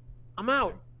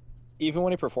 Even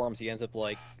when he performs, he ends up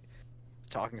like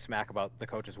talking smack about the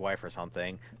coach's wife or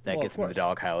something that Well, gets of him in the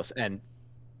course. doghouse, and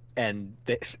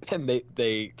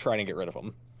they try and get rid of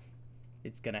him.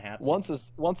 It's gonna happen. Once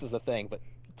is a thing, but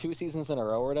 2 seasons in a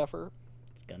row or whatever.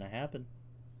 It's gonna happen.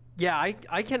 Yeah,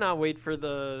 I cannot wait for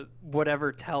the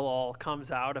whatever tell-all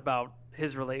comes out about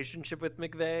his relationship with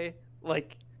McVay.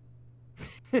 Like,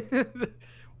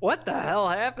 what the hell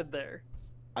happened there?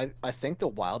 I think the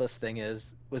wildest thing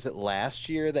was it last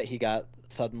year that he got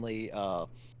suddenly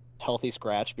healthy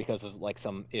scratch because of like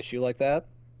some issue like that?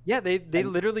 Yeah, they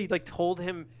literally like told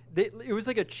him it was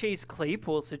like a Chase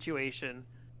Claypool situation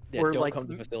Yeah, where don't like come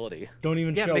to the facility. Don't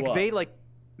even yeah, show McVay up.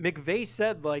 McVay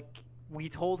said like we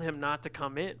told him not to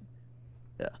come in.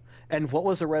 Yeah. And what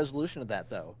was the resolution of that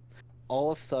though?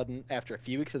 All of a sudden, after a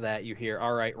few weeks of that, you hear,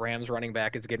 all right, Rams running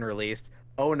back is getting released.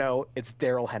 Oh no, it's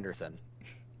Darrell Henderson.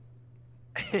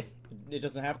 It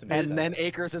doesn't have to make And sense. then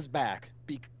Akers is back.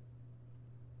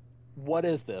 What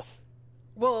is this?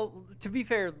 Well, to be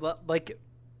fair, like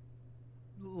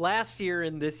last year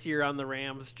and this year on the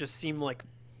Rams just seem like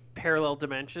parallel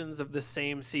dimensions of the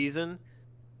same season,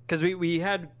 because we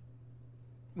had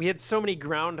so many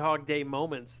Groundhog Day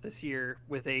moments this year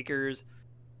with Akers,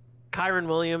 Kyron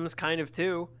Williams kind of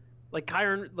too. Like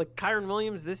Kyron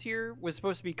Williams this year was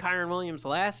supposed to be Kyron Williams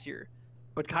last year,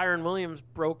 but Kyron Williams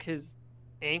broke his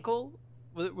ankle.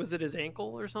 Was it his ankle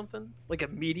or something? Like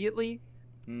immediately?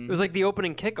 It was like the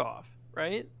opening kickoff,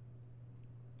 right?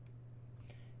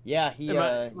 Yeah, he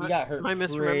got hurt am I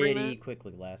misremembering pretty that?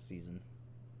 quickly last season.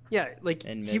 Yeah, like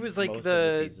And he was missed like most of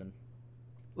the season.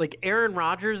 like Aaron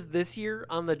Rodgers this year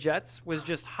on the Jets was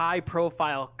just high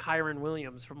profile Kyron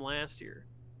Williams from last year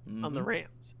on the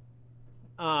Rams.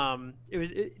 It was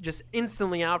just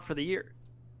instantly out for the year.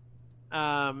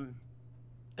 And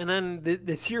then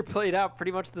this year played out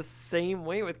pretty much the same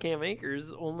way with Cam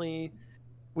Akers, only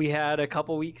we had a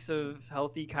couple weeks of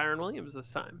healthy Kyron Williams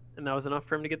this time, and that was enough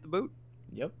for him to get the boot.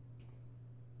 Yep.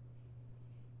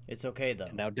 It's okay though.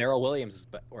 And now Darrell Williams is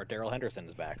or Darrell Henderson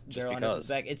is back. Just Darrell because. Henderson's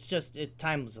back. It's just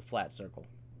time was a flat circle.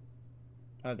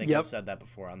 I think Yep. I've said that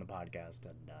before on the podcast,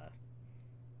 and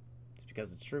it's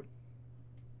because it's true.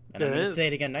 And It I'm going to is. say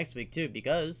it again next week too,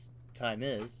 because time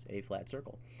is a flat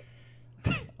circle.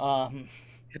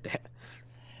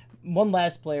 One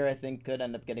last player I think could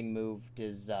end up getting moved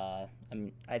is I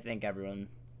think everyone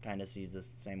kind of sees this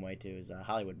the same way too. Is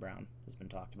Hollywood Brown has been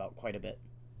talked about quite a bit.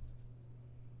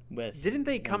 Didn't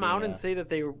they come out and say that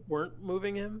they weren't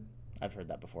moving him? I've heard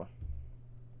that before.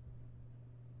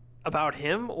 About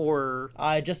him or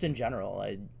Just in general.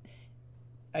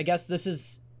 I guess this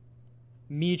is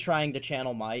me trying to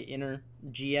channel my inner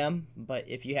GM, but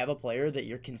if you have a player that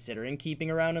you're considering keeping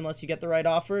around unless you get the right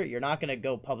offer, you're not going to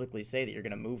go publicly say that you're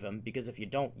going to move him, because if you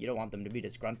don't want them to be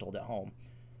disgruntled at home.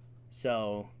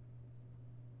 So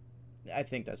I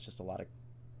think that's just a lot of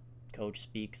coach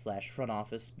speak / front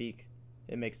office speak.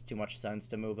 It makes too much sense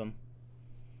to move him,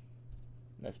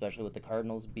 especially with the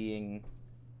Cardinals being...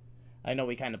 I know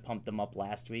we kind of pumped them up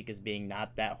last week as being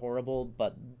not that horrible,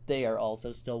 but they are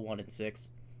also still 1-6.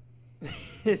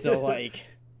 So, like...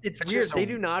 It's weird. They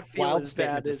do not feel as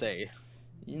bad as... They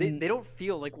don't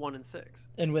feel like 1-6.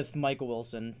 And with Michael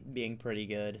Wilson being pretty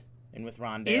good, and with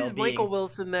Rondale Is Michael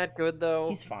Wilson that good, though?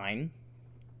 He's fine.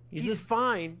 He's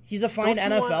fine. He's a fine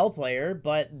NFL player,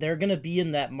 but they're going to be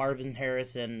in that Marvin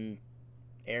Harrison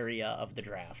area of the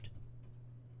draft.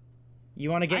 You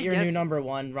want to get your new number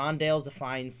one. Rondale's a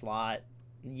fine slot.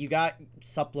 You got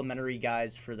supplementary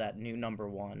guys for that new number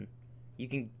one. You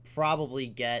can probably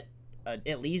get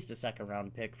at least a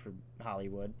second-round pick for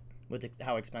Hollywood with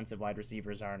how expensive wide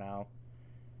receivers are now.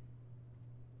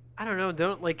 I don't know.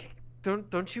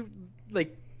 Don't you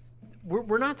like?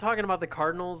 We're not talking about the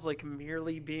Cardinals like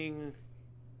merely being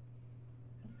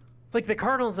like the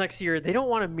Cardinals next year. They don't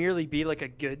want to merely be like a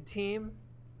good team.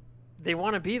 They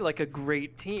want to be like a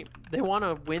great team. They want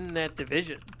to win that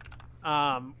division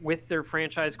with their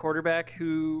franchise quarterback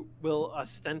who will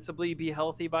ostensibly be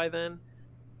healthy by then.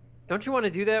 Don't you want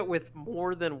to do that with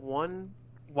more than one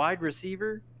wide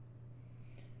receiver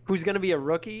who's going to be a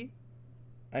rookie?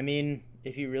 I mean,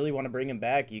 if you really want to bring him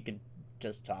back, you could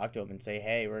just talk to him and say,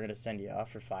 hey, we're going to send you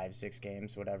off for 5-6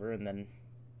 games, whatever, and then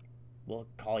we'll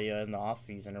call you in the off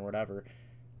season or whatever.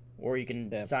 Or you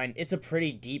can sign... It's a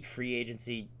pretty deep free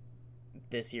agency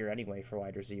this year anyway for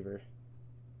wide receiver.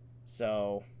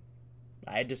 So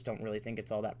I just don't really think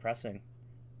it's all that pressing.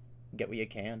 Get what you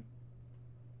can.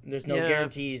 There's no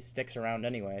guarantees sticks around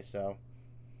anyway, so...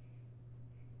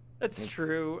 That's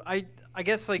true. I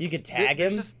guess, like... You could tag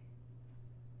him.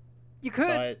 You could.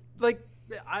 But like,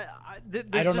 there's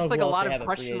don't just, know like, who a else lot they of have at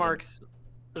question free marks.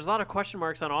 There's a lot of question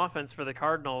marks on offense for the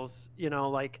Cardinals. You know,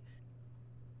 like,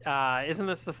 isn't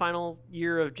this the final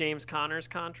year of James Conner's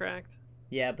contract?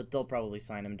 Yeah, but they'll probably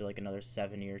sign him to, like, another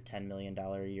 7-year, $10 million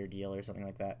a year deal or something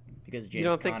like that. Because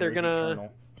James Conner's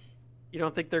eternal. You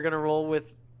don't think they're going to roll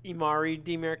with Emari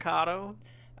Demercado?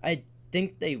 I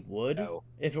think they would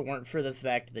if it weren't for the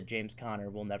fact that James Conner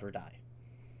will never die.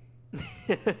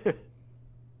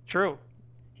 True.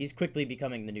 He's quickly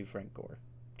becoming the new Frank Gore,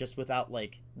 just without,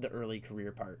 like, the early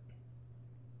career part.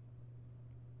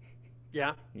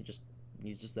 Yeah.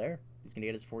 He's just there. He's going to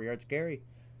get his 4 yards carry,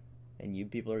 and you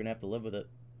people are going to have to live with it.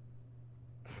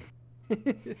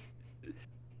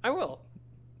 I will.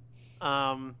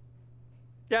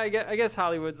 Yeah, I guess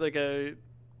Hollywood's like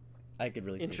I could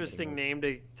really interesting name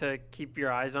to keep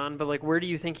your eyes on, but like, where do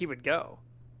you think he would go?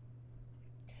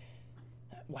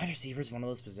 Wide receiver is one of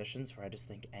those positions where I just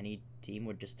think any team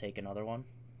would just take another one.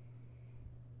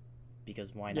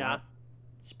 Because why not? Yeah.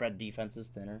 Spread defenses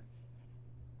thinner.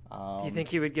 Do you think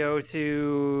he would go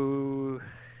to...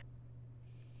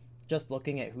 Just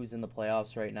looking at who's in the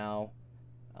playoffs right now,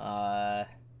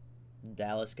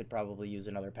 Dallas could probably use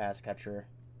another pass catcher.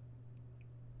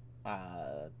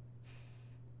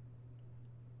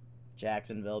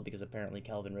 Jacksonville, because apparently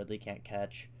Calvin Ridley can't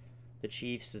catch. The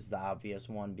Chiefs is the obvious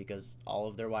one because all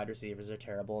of their wide receivers are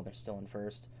terrible and they're still in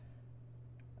first.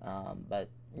 But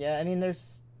yeah, I mean,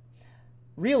 there's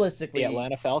realistically the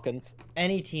Atlanta Falcons.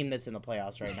 Any team that's in the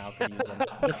playoffs right now could use them.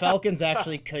 The Falcons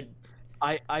actually could.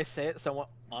 I say it somewhat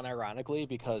unironically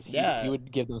because he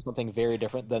would give them something very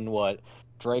different than what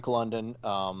Drake London,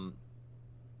 Kyle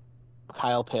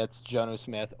Pitts, Jonnu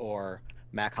Smith, or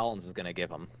Mac Hollins is going to give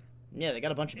them. Yeah, they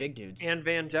got a bunch of big dudes. And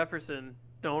Van Jefferson.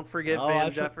 Don't forget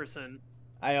Van Jefferson.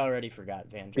 I already forgot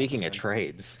Van Jefferson. Speaking of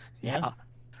trades. Yeah.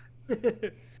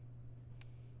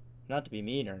 Not to be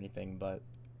mean or anything, but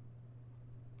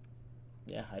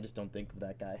yeah, I just don't think of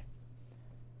that guy.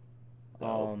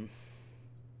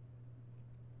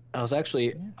 I was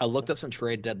actually I looked up some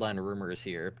trade deadline rumors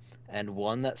here, and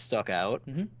one that stuck out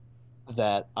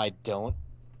that I don't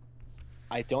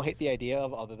hate the idea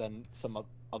of other than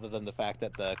the fact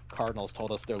that the Cardinals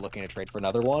told us they're looking to trade for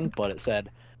another one, but it said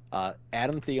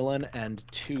Adam Thielen and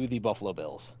to the Buffalo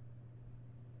Bills.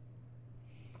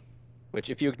 Which,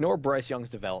 if you ignore Bryce Young's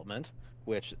development,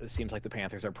 which it seems like the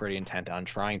Panthers are pretty intent on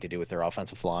trying to do with their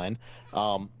offensive line,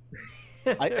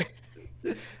 I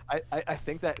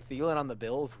think that Thielen on the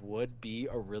Bills would be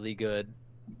a really good,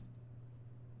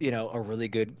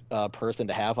 person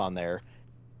to have on there.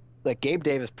 Like, Gabe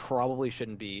Davis probably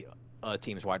shouldn't be a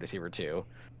team's wide receiver too,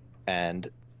 and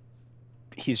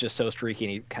he's just so streaky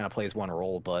and he kind of plays one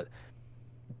role. But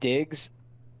Diggs,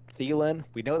 Thielen,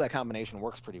 we know that combination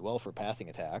works pretty well for passing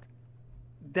attack.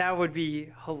 That would be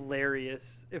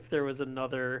hilarious if there was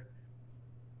another.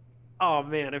 Oh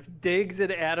man, if Diggs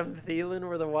and Adam Thielen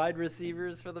were the wide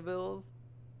receivers for the Bills.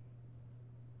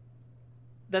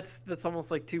 That's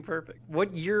almost like too perfect.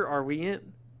 What year are we in?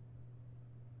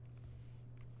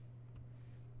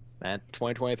 Man,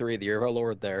 2023, the year of our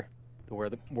Lord there.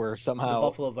 Where somehow The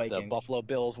Buffalo Vikings. the Buffalo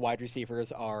Bills wide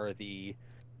receivers are the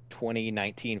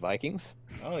 2019 Vikings.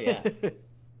 Oh yeah.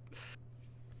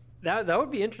 That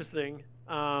would be interesting.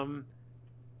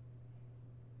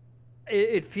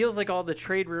 It feels like all the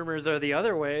trade rumors are the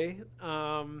other way.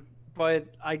 But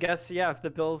I guess, yeah, if the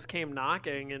Bills came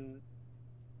knocking and,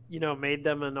 made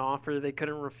them an offer they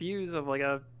couldn't refuse of like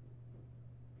I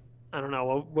don't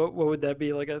know, what would that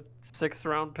be, like a 6th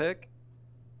round pick?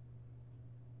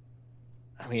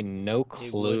 I mean, no It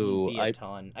clue. wouldn't be a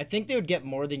ton. I think they would get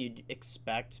more than you'd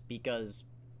expect because,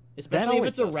 That especially if always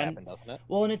it's a does rent. happen, doesn't it?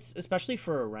 Well, and it's especially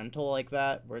for a rental like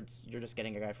that, where you're just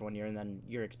getting a guy for 1 year and then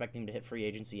you're expecting to hit free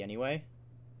agency anyway.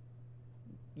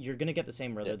 You're gonna get the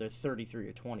same whether they're 33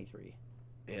 or 23.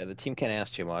 Yeah, the team can't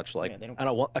ask too much. Like, Yeah, they don't- I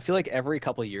don't want. I feel like every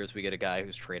couple of years we get a guy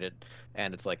who's traded,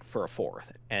 and it's like for a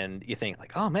 4th, and you think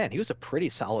like, oh man, he was a pretty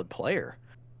solid player,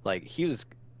 like he was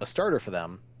a starter for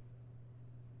them,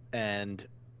 and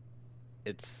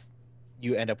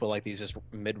you end up with like these just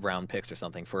mid-round picks or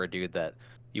something for a dude that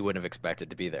you wouldn't have expected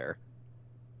to be there.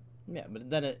 Yeah, but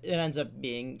then it ends up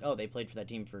being, oh, they played for that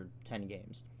team for 10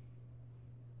 games.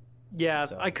 Yeah,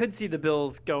 So- I could see the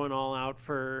Bills going all out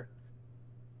for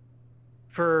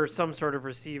some sort of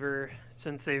receiver,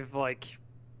 since they've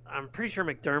I'm pretty sure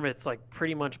McDermott's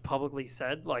pretty much publicly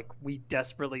said we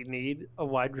desperately need a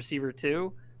wide receiver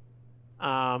too.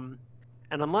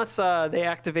 And unless they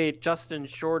activate Justin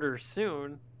Shorter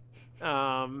soon,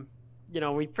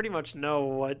 we pretty much know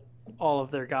what all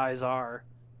of their guys are.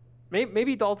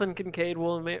 Maybe Dalton Kincaid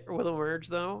will emerge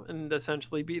though, and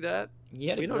essentially be that. He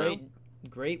had We a don't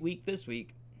great week this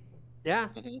week. Yeah,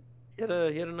 Mhm. he had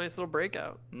a nice little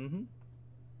breakout. Mm-hmm.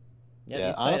 Yeah,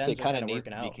 these tight honestly, ends it are kind of kinda needs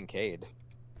to working be out. Kincaid.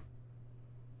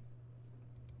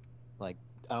 Like,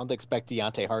 I don't expect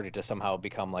Deontay Hardy to somehow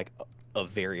become like a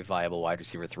very viable wide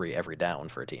receiver 3 every down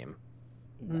for a team.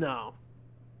 No.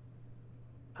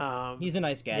 He's a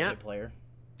nice gadget Yeah. player.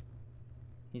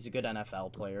 He's a good NFL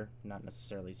player, not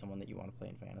necessarily someone that you want to play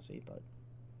in fantasy, but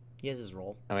he has his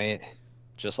role. I mean,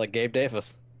 just like Gabe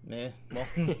Davis. Well,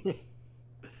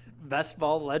 Best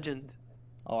ball legend.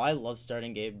 oh, I love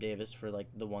starting Gabe Davis for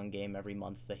the one game every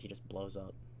month that he just blows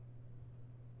up.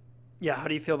 Yeah, how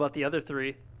do you feel about the other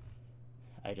 3?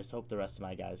 I just hope the rest of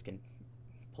my guys can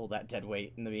pull that dead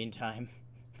weight in the meantime.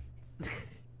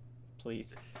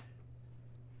 Please.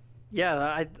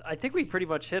 Yeah, I think we pretty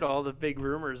much hit all the big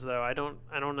rumors though. I don't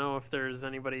know if there's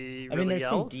anybody I really mean, there's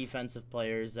some else. defensive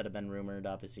players that have been rumored.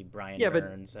 Obviously, Brian Yeah, but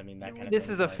Burns. I mean, that kind of This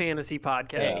thing, is a but fantasy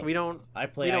podcast. Hey, we don't I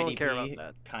play we don't IDP, care about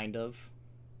that. kind of.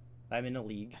 I'm in a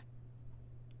league.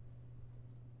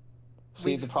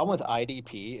 See, the problem with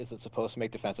IDP is it's supposed to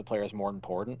make defensive players more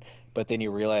important, but then you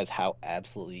realize how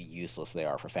absolutely useless they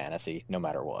are for fantasy, no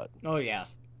matter what. Oh yeah.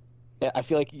 Yeah, I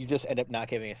feel like you just end up not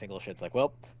giving a single shit. It's like,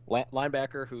 well,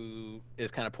 linebacker who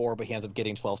is kind of poor, but he ends up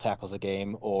getting 12 tackles a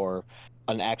game, or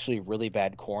an actually really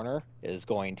bad corner is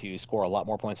going to score a lot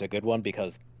more points than a good one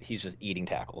because he's just eating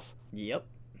tackles. Yep.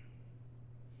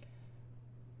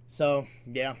 So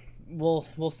yeah, we'll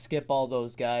skip all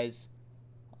those guys.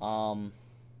 But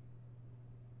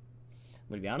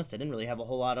to be honest, I didn't really have a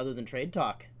whole lot other than trade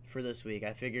talk for this week.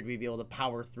 I figured we'd be able to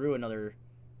power through another,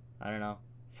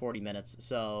 40 minutes.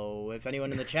 So if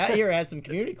anyone in the chat here has some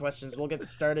community questions, we'll get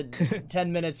started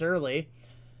 10 minutes early.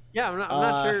 Yeah, I'm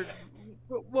not sure.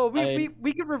 Well,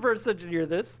 we could reverse engineer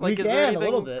this. We Is there can, a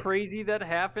little anything bit. crazy that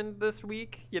happened this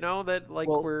week? That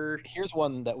Well, we're Here's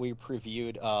one that we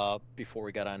previewed before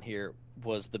we got on here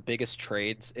was the biggest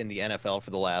trades in the NFL for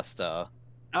the last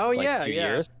few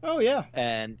years. Oh yeah.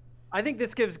 And I think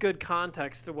this gives good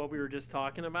context to what we were just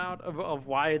talking about of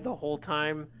why the whole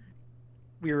time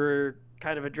we were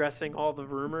kind of addressing all the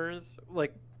rumors.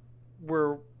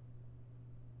 We're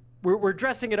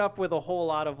dressing it up with a whole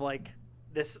lot of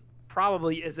this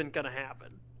probably isn't going to happen.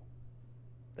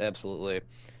 Absolutely.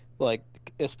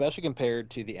 Especially compared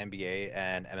to the NBA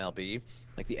and MLB,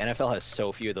 the NFL has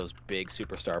so few of those big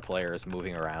superstar players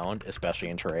moving around, especially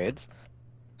in trades.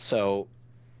 So,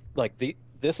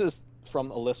 this is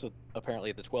from a list of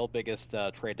apparently the 12 biggest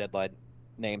trade deadline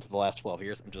names of the last 12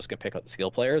 years. I'm just going to pick up the skill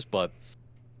players, but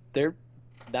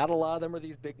not a lot of them are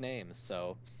these big names.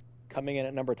 So, coming in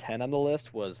at number 10 on the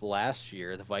list was last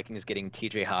year the Vikings getting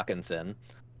TJ Hawkinson.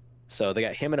 So they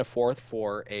got him in a fourth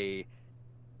for a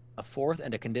fourth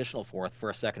and a conditional fourth for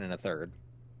a second and a third.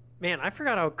 Man, I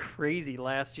forgot how crazy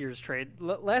last year's trade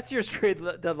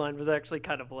deadline was actually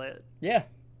kind of lit. Yeah.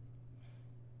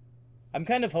 I'm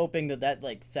kind of hoping that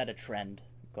like set a trend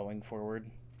going forward,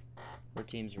 where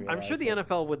teams realize. I'm sure the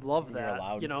NFL would love you're that.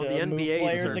 allowed You know, to the move NBA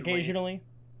players certainly. occasionally.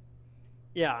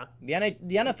 Yeah. The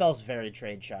NFL's very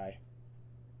trade shy.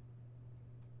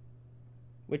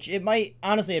 Which it might,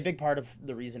 honestly, a big part of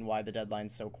the reason why the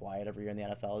deadline's so quiet every year in the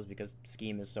NFL is because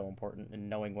scheme is so important and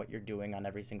knowing what you're doing on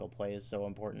every single play is so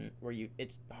important.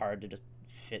 It's hard to just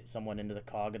fit someone into the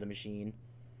cog of the machine.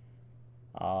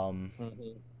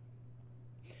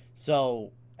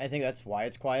 So I think that's why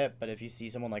it's quiet. But if you see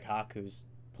someone like Hawk who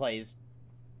plays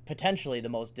potentially the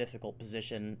most difficult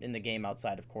position in the game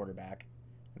outside of quarterback,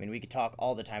 I mean, we could talk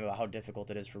all the time about how difficult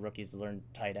it is for rookies to learn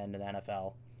tight end in the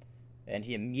NFL. And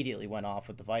he immediately went off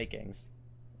with the Vikings.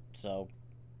 So,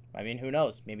 I mean, who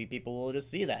knows? Maybe people will just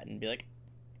see that and be like,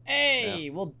 hey,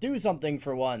 we'll do something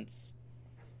for once.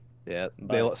 Yeah,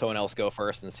 they let someone else go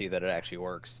first and see that it actually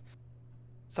works.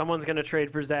 Someone's going to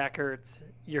trade for Zach Ertz.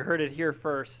 You heard it here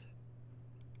first.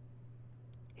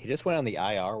 He just went on the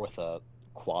IR with a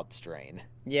quad strain.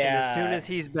 Yeah. And as soon as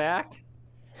he's back,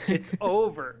 it's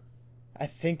over. I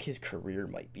think his career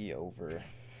might be over.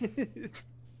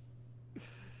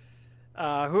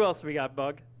 Who else we got,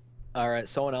 Bug? All right,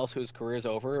 someone else whose career's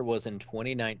over was in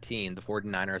 2019. The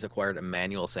 49ers acquired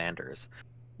Emmanuel Sanders.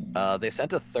 They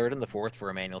sent a third and the fourth for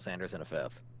Emmanuel Sanders and a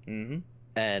fifth. Mm-hmm.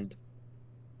 And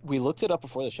we looked it up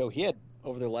before the show. He had,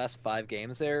 over the last 5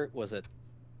 games there, was it,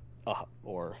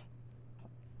 or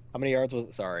how many yards was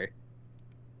it? Sorry.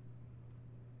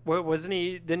 What,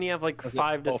 didn't he have like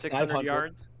 500 to 600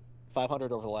 yards?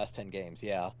 500 over the last 10 games,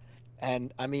 yeah.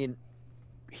 And, I mean,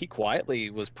 he quietly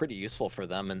was pretty useful for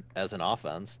them as an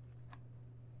offense.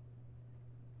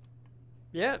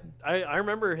 Yeah, I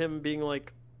remember him being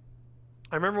like,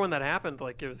 I remember when that happened.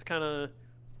 Like, it was kind of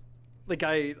like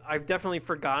I've definitely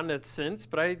forgotten it since,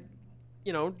 but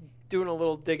doing a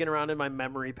little digging around in my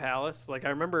memory palace. Like, I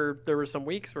remember there were some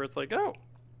weeks where it's like, oh,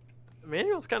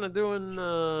 Emmanuel's kind of doing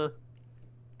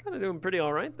pretty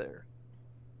all right there.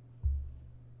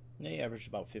 Yeah, he averaged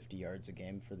about 50 yards a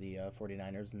game for the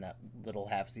 49ers in that little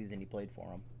half season he played for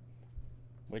them.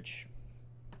 Which,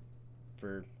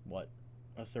 for what,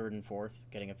 a third and fourth,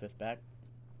 getting a fifth back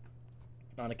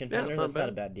on a contender, that's not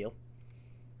a bad deal.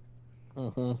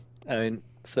 Mm-hmm. I mean,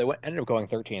 so they ended up going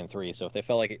 13-3. So if they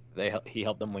felt like he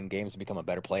helped them win games and become a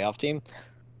better playoff team,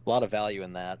 a lot of value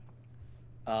in that.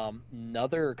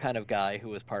 Another kind of guy who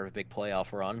was part of a big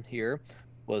playoff run here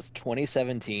was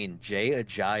 2017 Jay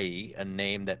Ajayi, a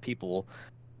name that people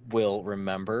will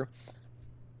remember.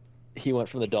 He went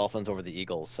from the Dolphins over the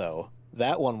Eagles, so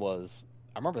that one was,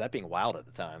 I remember that being wild at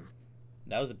the time.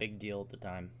 That was a big deal at the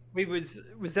time. Wait, was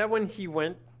that when he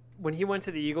went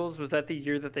to the Eagles? Was that the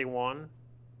year that they won?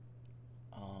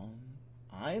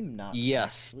 I'm not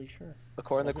actually sure.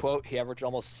 According to the quote, he averaged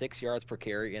almost 6 yards per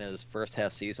carry in his first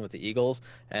half season with the Eagles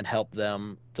and helped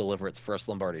them deliver its first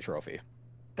Lombardi trophy.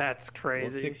 That's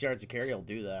crazy. Well, 6 yards a carry will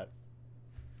do that.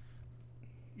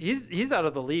 He's out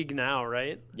of the league now,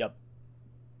 right? Yep.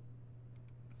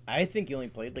 I think he only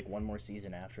played like one more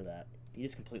season after that. He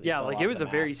just completely fell like off it was the a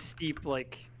map. very steep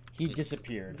he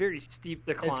disappeared. Very steep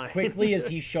decline. As quickly as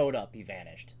he showed up, he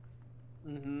vanished.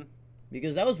 Mm-hmm.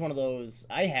 Because that was one of those,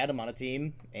 I had him on a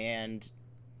team, and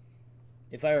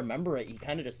if I remember it, he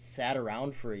kind of just sat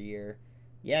around for a year.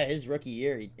 Yeah, his rookie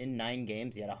year, in 9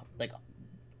 games, he had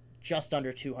just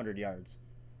under 200 yards.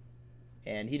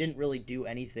 And he didn't really do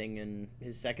anything in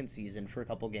his second season for a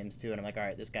couple games, too. And I'm like, all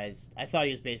right, this guy's... I thought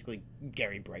he was basically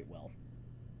Gary Brightwell.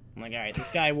 I'm like, all right,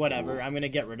 this guy, whatever. I'm going to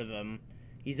get rid of him.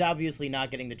 He's obviously not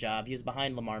getting the job. He was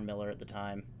behind Lamar Miller at the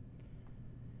time.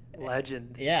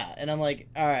 Legend. Yeah, and I'm like,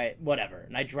 all right, whatever.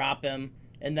 And I drop him,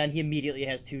 and then he immediately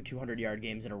has 2 200-yard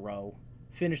games in a row.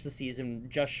 Finished the season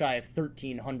just shy of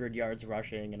 1,300 yards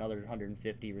rushing, another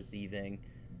 150 receiving.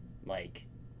 Like,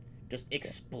 just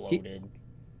exploded.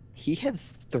 He had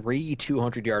 3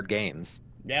 200-yard games.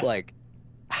 Yeah. Like,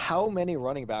 how many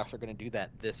running backs are going to do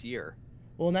that this year?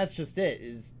 Well, and that's just it,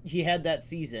 is he had that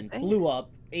season, blew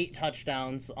up, 8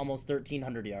 touchdowns, almost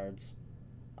 1,300 yards.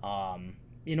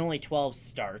 In only 12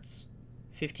 starts,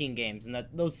 15 games, and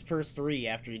those first 3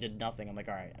 after he did nothing, I'm like,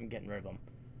 all right, I'm getting rid of him.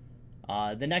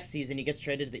 The next season, he gets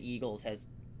traded to the Eagles, has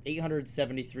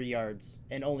 873 yards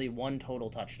and only 1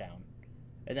 total touchdown.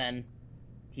 And then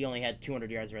he only had 200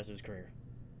 yards the rest of his career.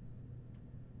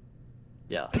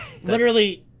 Yeah.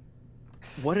 Literally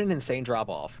What an insane drop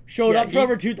off. Showed Yeah, up for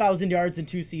over 2,000 yards in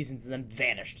 2 seasons and then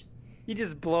vanished. He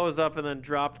just blows up and then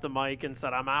dropped the mic and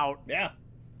said, "I'm out." Yeah.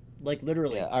 Like,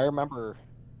 literally. Yeah, I remember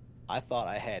I thought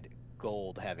I had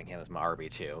gold having him as my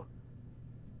RB2.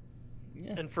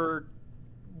 Yeah. And for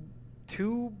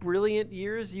 2 brilliant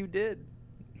years, you did.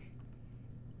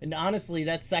 And honestly,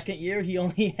 that second year, he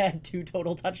only had 2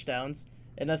 total touchdowns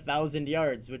and 1,000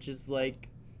 yards, which is like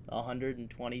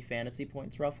 120 fantasy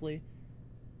points roughly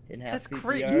in half That's PPR.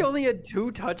 crazy. He only had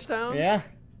 2 touchdowns? Yeah.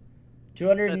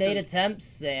 208 That's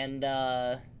attempts and,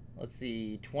 let's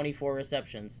see, 24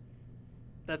 receptions.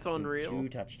 That's and unreal. 2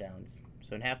 touchdowns.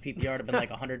 So in half PPR, it would have been like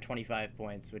 125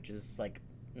 points, which is like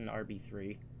an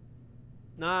RB3.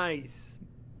 Nice.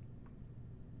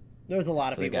 There was a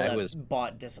lot of So the people guy that was-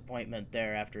 bought disappointment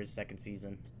there after his second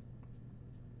season.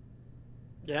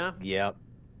 Yeah. Yep.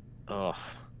 Ugh.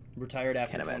 Retired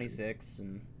after Can't imagine. 26,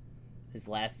 and his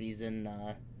last season,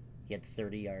 he had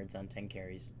 30 yards on 10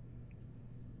 carries.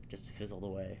 Just fizzled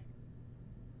away.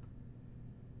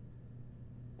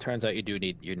 Turns out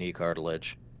you need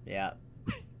cartilage. Yeah.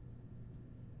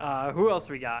 Who else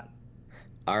we got?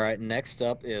 All right, next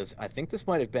up is, I think this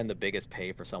might have been the biggest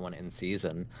pay for someone in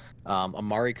season.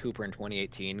 Amari Cooper in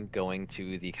 2018 going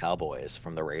to the Cowboys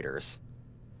from the Raiders.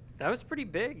 That was pretty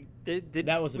big.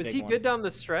 That was a big he one. good down the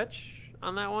stretch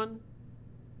on that one?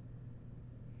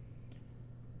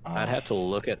 I'd have to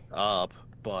look it up,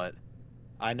 but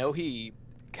I know he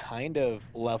kind of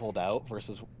leveled out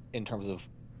versus in terms of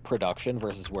production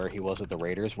versus where he was with the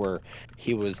Raiders, where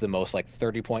he was the most like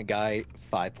 30-point guy,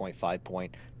 5.5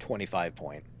 point, 25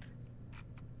 point.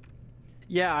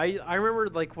 Yeah, I remember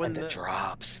like when And the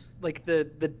drops. like the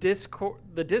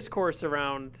discourse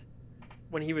around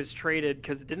when he was traded,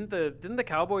 because didn't the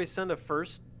Cowboys send a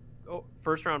first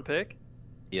round pick?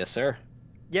 Yes, sir.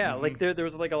 Yeah, Mhm. like there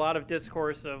was like a lot of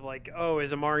discourse of like, oh,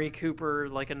 is Amari Cooper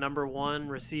like a number 1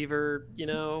 receiver? You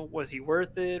know, was he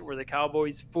worth it? Were the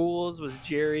Cowboys fools? Was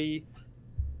Jerry?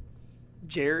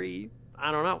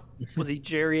 I don't know. Was he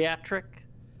geriatric?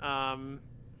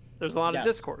 There's a lot of Yes.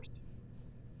 discourse.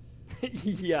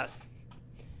 Yes.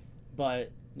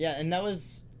 But, yeah, and that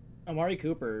was Amari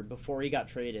Cooper before he got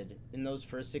traded. In those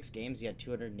first 6 games, he had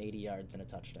 280 yards and a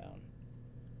touchdown,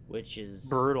 which is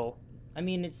Brutal. I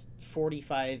mean, it's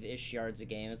 45-ish yards a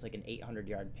game. It's like an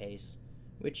 800-yard pace,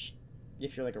 which,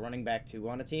 if you're like a running back 2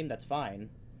 on a team, that's fine.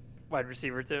 Wide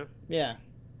receiver too. Yeah,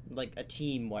 like a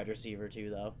team wide receiver 2,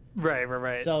 though.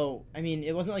 Right. So, I mean,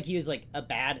 it wasn't like he was like a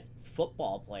bad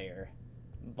football player,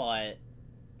 but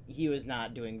he was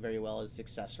not doing very well. His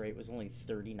success rate was only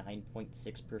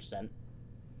 39.6%,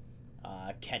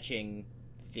 catching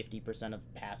 50%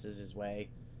 of passes his way.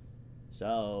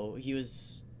 So he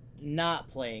was not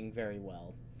playing very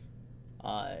well.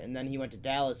 And then he went to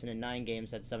Dallas and in 9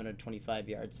 games had 725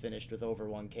 yards, finished with over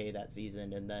 1K that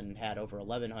season, and then had over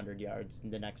 1,100 yards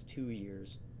in the next 2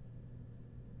 years.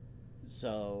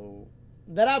 So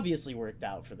that obviously worked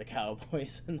out for the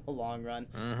Cowboys in the long run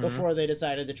before they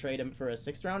decided to trade him for a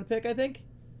 6th round pick, I think.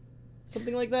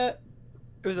 Something like that.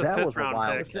 It was a That 5th was a round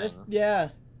wild pick. thing. Fifth? Yeah.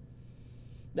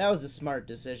 That was a smart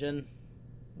decision.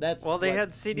 That's Well, they what had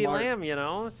CeeDee smart- Lamb, you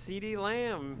know, CeeDee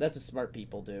Lamb. That's what smart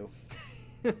people do.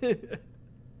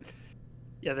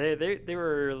 Yeah, they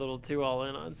were a little too all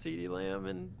in on CeeDee Lamb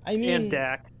and I mean, and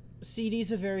Dak.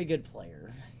 CD's a very good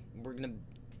player. We're gonna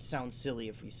sound silly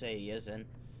if we say he isn't,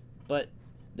 but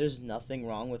there's nothing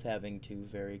wrong with having 2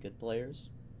 very good players.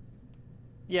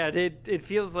 Yeah, it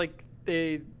feels like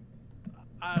they.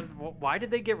 Why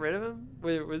did they get rid of him?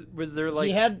 Was there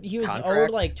like he was owed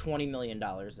contract? like $20 million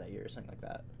that year or something like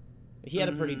that. He had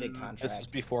a pretty big This was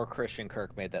contract. before Christian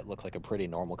Kirk made that look like a pretty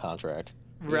normal contract.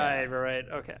 right?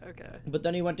 Okay. But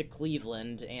then he went to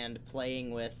Cleveland and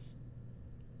playing with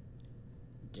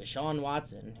Deshaun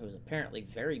Watson, who was apparently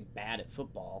very bad at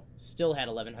football, still had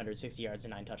 1,160 yards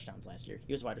and 9 touchdowns last year.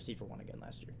 He was wide receiver 1 again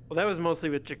last year. Well, that was mostly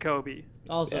with Jacoby.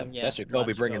 Also, yeah, that's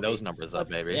Jacoby not bringing Jacoby. those numbers up,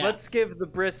 Let's, maybe. Yeah. let's give the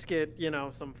brisket,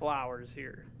 some flowers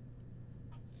here.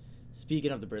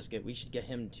 Speaking of the brisket, we should get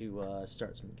him to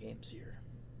start some games here.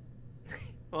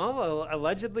 Well,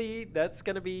 allegedly, that's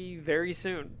going to be very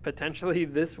soon, potentially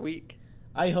this week.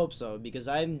 I hope so, because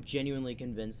I'm genuinely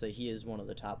convinced that he is one of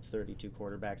the top 32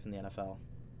 quarterbacks in the NFL.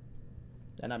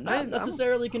 And I'm not I'm-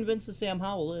 necessarily convinced that Sam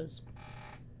Howell is.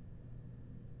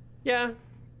 Yeah,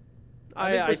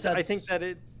 I think I Brissett's- think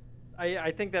that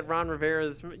I think that Ron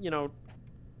Rivera's,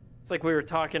 it's like we were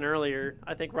talking earlier.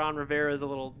 I think Ron Rivera is a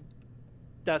little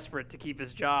desperate to keep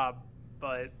his job,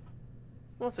 but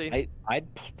we'll see. I'd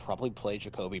probably play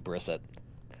Jacoby Brissett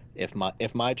if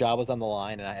my job was on the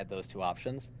line and I had those 2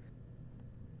 options.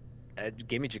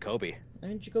 Give me Jacoby. I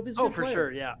mean, Jacoby's a Oh, good for player.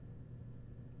 sure, yeah.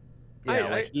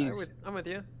 I'm with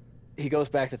you. He goes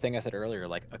back to the thing I said earlier,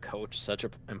 like a coach, such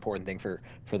an important thing for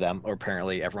them, or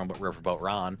apparently everyone but Riverboat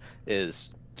Ron, is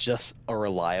just a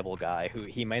reliable guy who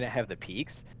he might not have the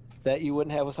peaks that you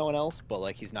wouldn't have with someone else, but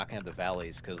like he's not gonna have the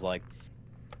valleys, because like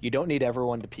you don't need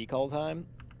everyone to peak all the time,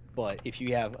 but if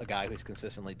you have a guy who's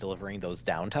consistently delivering those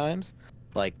down times,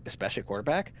 like especially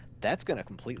quarterback, that's gonna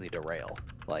completely derail.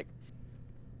 Like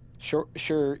sure,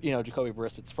 Jacoby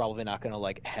Brissett's probably not gonna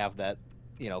like have that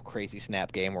crazy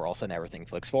snap game where all of a sudden everything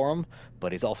flicks for him,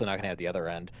 but he's also not going to have the other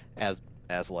end as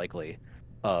likely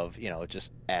of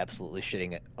just absolutely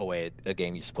shitting away at a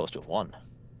game you're supposed to have won.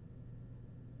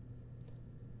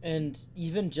 And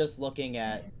even just looking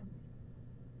at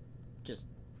just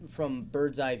from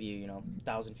bird's eye view,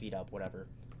 1,000 feet up, whatever,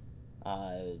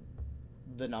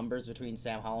 the numbers between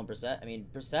Sam Howell and Brissett. I mean,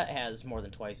 Brissett has more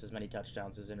than twice as many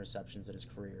touchdowns as interceptions in his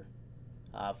career,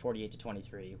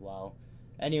 48-23, while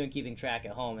anyone keeping track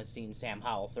at home has seen Sam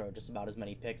Howell throw just about as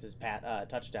many picks as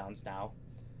touchdowns now,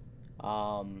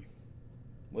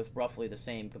 with roughly the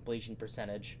same completion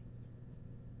percentage.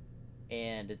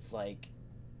 And it's like,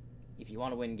 if you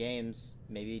want to win games,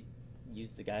 maybe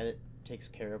use the guy that takes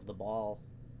care of the ball.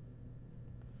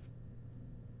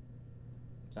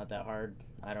 It's not that hard.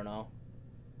 I don't know.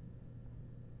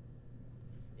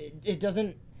 It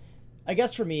doesn't... I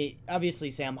guess for me, obviously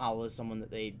Sam Howell is someone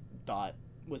that they thought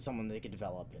was someone they could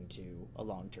develop into a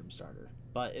long-term starter.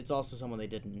 But it's also someone they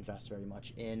didn't invest very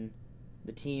much in.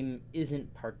 The team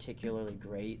isn't particularly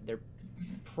great. They're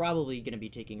probably going to be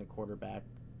taking a quarterback,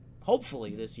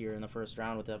 hopefully this year in the first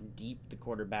round, with how deep the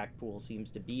quarterback pool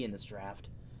seems to be in this draft.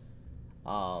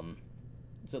 So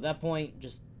at that point,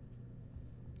 just,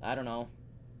 I don't know,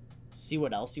 see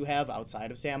what else you have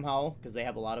outside of Sam Howell, because they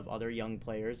have a lot of other young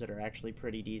players that are actually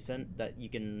pretty decent that you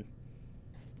can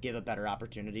give a better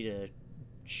opportunity to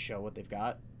show what they've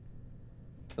got.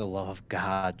 For the love of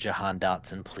God, Jahan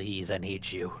Dotson, please, I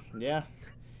need you. Yeah.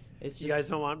 It's just... You guys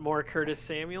don't want more Curtis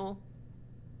Samuel?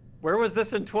 Where was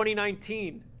this in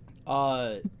 2019?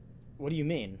 What do you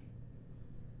mean?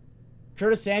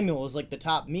 Curtis Samuel was like the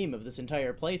top meme of this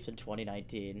entire place in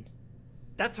 2019.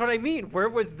 That's what I mean. Where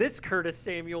was this Curtis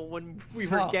Samuel when we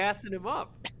were gassing him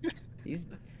up?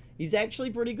 He's actually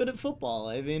pretty good at football.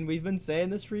 I mean, we've been saying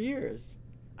this for years.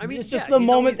 I mean, it's just the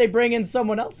moment they bring in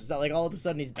someone else. It's not like all of a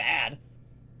sudden he's bad.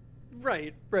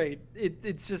 Right.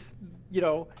 It's just,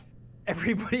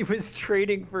 everybody was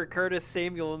trading for Curtis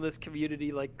Samuel in this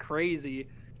community like crazy.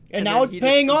 And now it's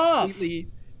paying off.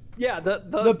 Yeah,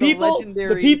 the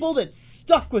people that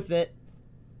stuck with it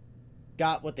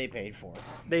got what they paid for.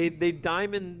 They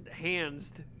diamond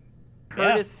hands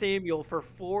Curtis Samuel for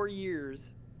 4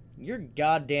 years. You're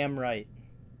goddamn right.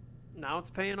 Now it's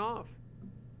paying off.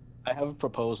 I have a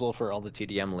proposal for all the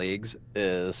TDM leagues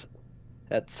is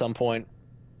at some point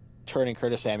turning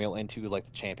Curtis Samuel into like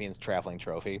the Champions Traveling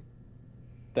Trophy.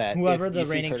 That whoever the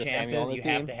reigning champ is, you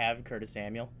have to have Curtis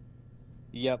Samuel.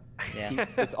 Yep. Yeah.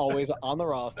 It's always on the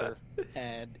roster,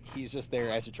 and he's just there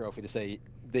as a trophy to say,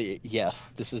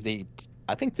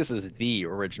 I think this is the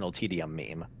original TDM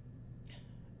meme.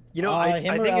 I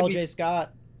think LJ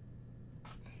Scott.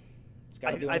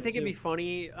 I think it'd be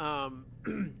funny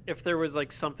if there was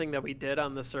like something that we did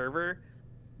on the server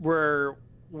where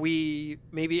we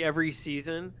maybe every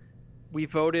season we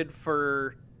voted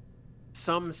for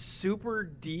some super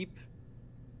deep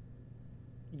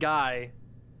guy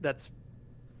that's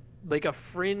like a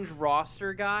fringe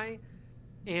roster guy,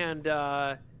 and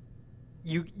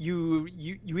you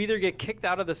either get kicked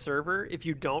out of the server if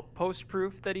you don't post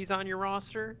proof that he's on your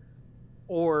roster,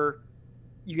 or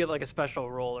you get like a special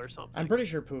role or something. I'm pretty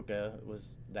sure Puka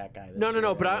was that guy.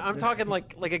 No, but I'm talking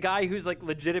like a guy who's like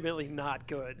legitimately not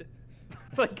good.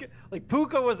 like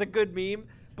Puka was a good meme,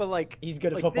 but like he's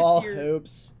good at football.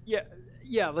 Hoops.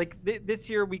 Yeah. Like this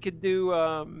year we could do.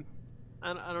 I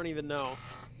don't even know.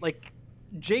 Like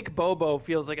Jake Bobo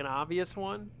feels like an obvious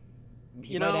one.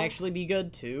 He might actually be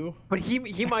good too. But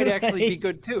he might actually be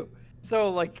good too.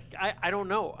 So like I don't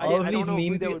know. I don't know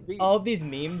who that would be. All of these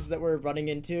memes that we're running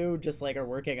into just like are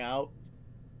working out.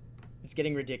 It's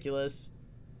getting ridiculous.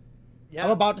 Yeah.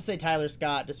 I'm about to say Tyler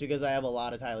Scott just because I have a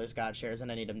lot of Tyler Scott shares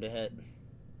and I need him to hit.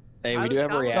 Hey, we do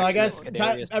have a reaction. So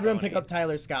I guess everyone pick up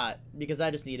Tyler Scott because I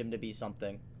just need him to be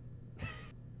something.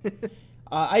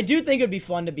 I do think it'd be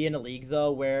fun to be in a league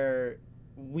though where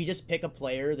we just pick a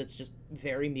player that's just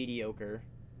very mediocre.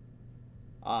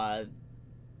 Let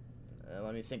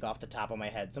me think off the top of my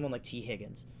head. Someone like T.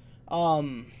 Higgins.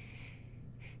 And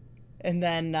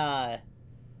then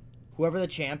whoever the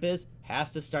champ is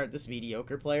has to start this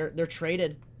mediocre player. They're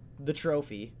traded the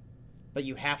trophy, but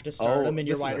you have to start them in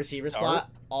your wide receiver slot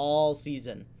all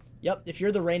season. Yep, if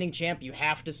you're the reigning champ, you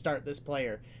have to start this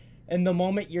player. And the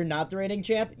moment you're not the reigning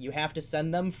champ, you have to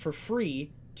send them for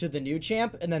free to the new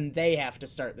champ, and then they have to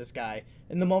start this guy.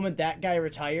 And the moment that guy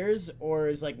retires or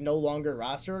is like no longer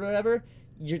rostered or whatever,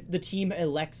 the team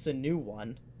elects a new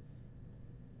one.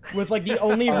 With like the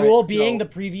only rule being the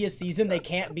previous season they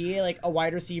can't be like a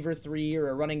wide receiver 3 or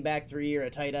a running back 3 or a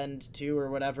tight end 2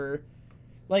 or whatever.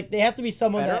 Like they have to be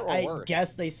someone that I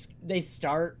guess they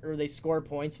start or they score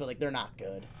points, but like they're not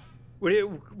good.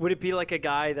 Would it be like a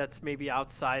guy that's maybe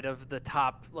outside of the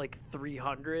top like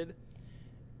 300?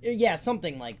 Yeah,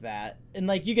 something like that. And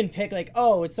like you can pick like,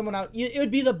 oh, it's someone out. It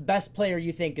would be the best player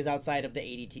you think is outside of the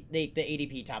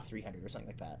ADP top 300 or something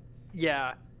like that.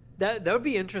 Yeah. That would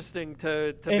be interesting to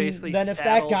and basically. Then if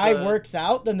that guy works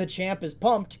out, then the champ is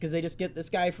pumped because they just get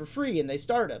this guy for free and they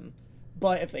start him.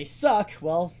 But if they suck,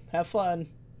 well, have fun.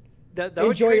 That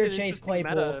enjoy your Chase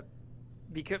Claypool.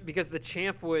 Because the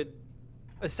champ would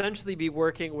essentially be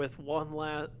working with one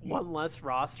less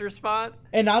roster spot.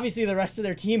 And obviously the rest of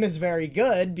their team is very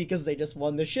good because they just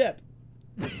won the ship.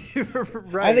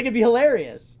 Right. I think it'd be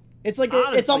hilarious. It's like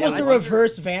honestly, it's almost a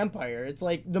reverse vampire. It's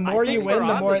like the more you win,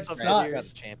 the more it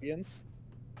sucks. Champions.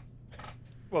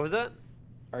 What was that?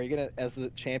 Are you gonna, as the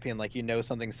champion, like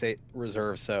something say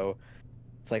reserved, so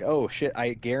it's like, oh shit,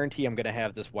 I guarantee I'm gonna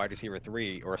have this wide receiver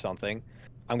 3 or something.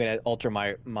 I'm gonna alter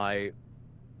my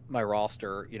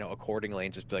roster, accordingly,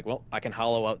 and just be like, well, I can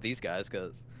hollow out these guys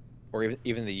or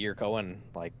even the year going,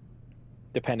 like,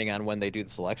 depending on when they do the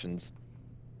selections.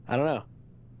 I don't know.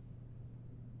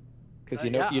 Because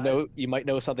you might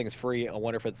know something's free. I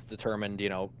wonder if it's determined,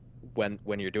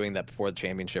 when you're doing that before the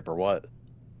championship or what.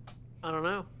 I don't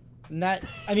know. And that,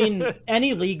 I mean,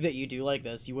 any league that you do like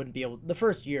this, you wouldn't be able. The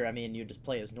first year, I mean, you just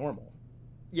play as normal.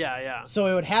 Yeah. So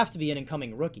it would have to be an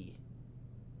incoming rookie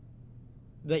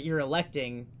that you're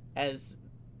electing as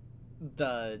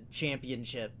the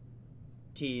championship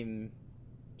team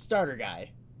starter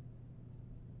guy.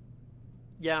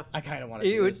 Yeah, I kind of want to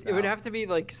do this now. It would have to be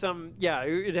like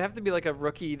it would have to be like a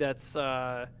rookie that's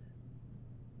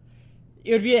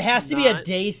it has to be a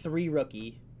day 3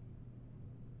 rookie.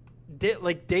 Day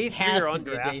 3 has or to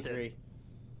be a day undrafted. 3.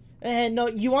 And no,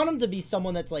 you want them to be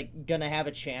someone that's like gonna have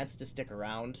a chance to stick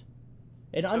around.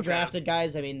 And undrafted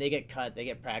guys, I mean, they get cut, they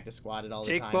get practice squatted all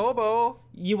the time. Jake Bobo.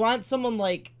 You want someone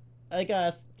like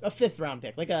a 5th round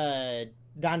pick, like a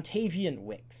Dontavian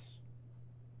Wicks.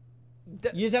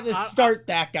 You just have to start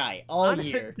that guy all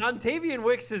year. Dontavian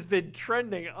Wicks has been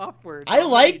trending upward. I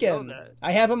like him.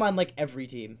 I have him on like every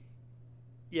team.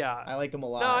 Yeah, I like him a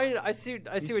lot. No, I see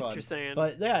what fun. you're saying.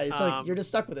 But yeah, it's like you're just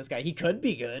stuck with this guy. He could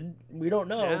be good. We don't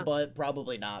know, Yeah. but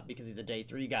probably not because he's a day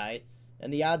 3 guy,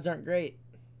 and the odds aren't great.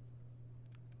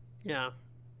 Yeah,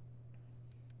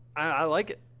 I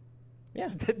like it. Yeah,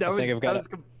 that was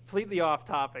completely off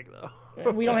topic though.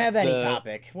 We don't have any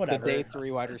topic. Whatever. The day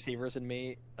 3 wide receivers in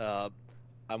me,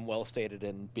 I'm well stated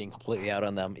in being completely out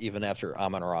on them, even after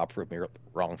Amon Ra proved me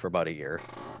wrong for about a year.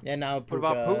 And now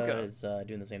Puka is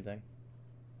doing the same thing.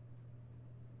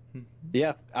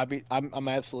 Yeah, I'm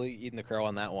absolutely eating the crow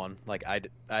on that one. Like I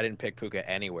didn't pick Puka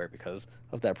anywhere because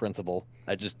of that principle.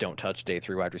 I just don't touch day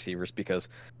 3 wide receivers because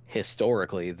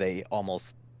historically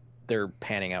their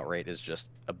panning out rate is just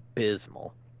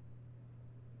abysmal.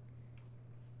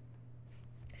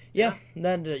 Yeah,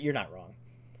 then you're not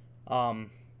wrong.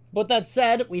 But that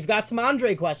said, we've got some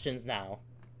Andre questions now.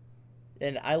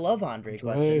 And I love Andre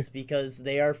questions because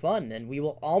they are fun, and we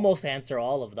will almost answer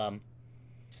all of them.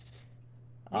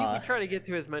 We try to get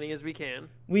to as many as we can.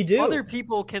 We do. Other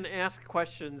people can ask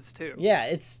questions too. Yeah,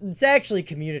 it's actually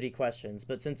community questions,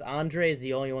 but since Andre is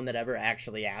the only one that ever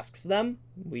actually asks them,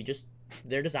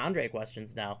 they're just Andre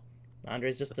questions now.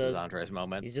 Andre's just Andre's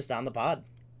moment. He's just on the pod.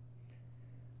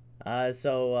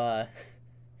 The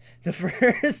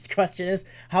first question is,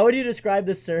 how would you describe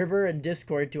the server and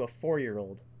Discord to a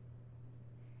 4-year-old?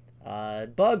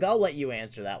 Bug, I'll let you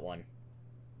answer that one.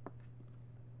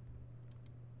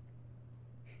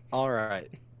 All right.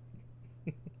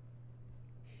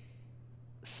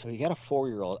 So you got a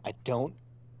 4-year-old.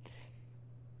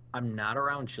 I'm not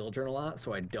around children a lot,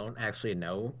 so I don't actually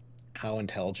know how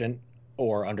intelligent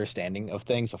or understanding of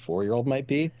things a 4-year-old might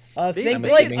be. Think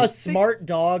like a smart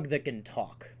dog that can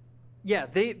talk. Yeah,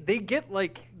 they get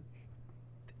like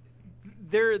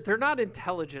they're not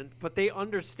intelligent, but they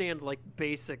understand like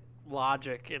basic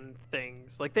logic and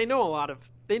things. Like they know a lot of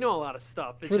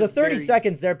stuff. For the 30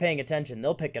 seconds they're paying attention,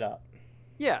 they'll pick it up.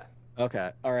 Yeah.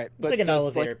 Okay. All right. It's like an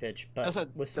elevator pitch, but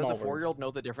with small words. Does a 4-year-old know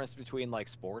the difference between like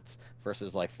sports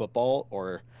versus like football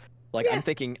or like Yeah. I'm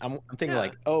thinking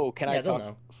like, oh, can I they'll talk?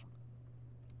 know.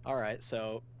 All right.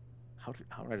 So how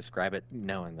do I describe it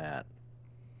knowing that?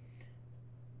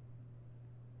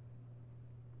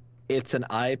 It's an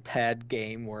iPad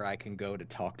game where I can go to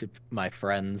talk to my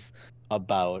friends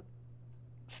about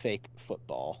fake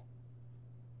football.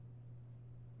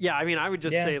 Yeah, I mean, I would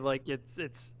just Yeah. say like it's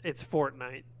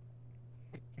Fortnite.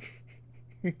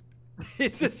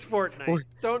 It's just Fortnite.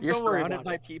 Don't You're worry surrounded about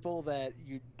by it. people that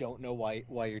you don't know why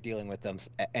you're dealing with them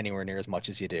anywhere near as much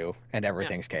as you do, and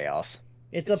everything's chaos.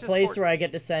 It's It's a just place where Fortnite. I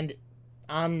get to send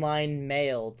online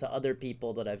mail to other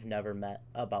people that I've never met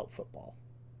about football.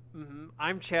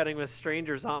 I'm chatting with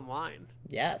strangers online,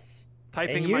 Yes.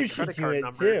 typing And my you should credit do card it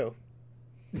number.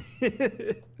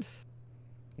 too.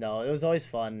 No, it was always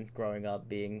fun growing up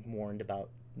being warned about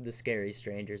the scary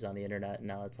strangers on the internet, and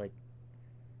now it's like,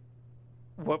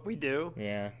 What we do?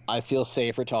 yeah. I feel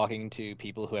safer talking to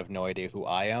people who have no idea who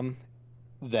I am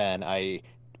than I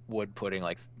would putting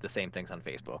like the same things on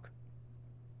Facebook.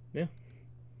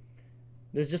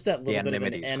 There's just that little bit of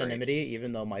an anonymity is great. anonymity,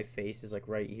 even though my face is like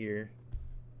right here.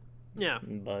 Yeah.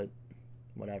 But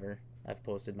whatever. I've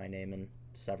posted my name in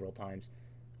several times.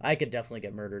 I could definitely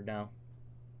get murdered now.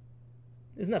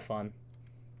 Isn't that fun?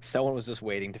 Someone was just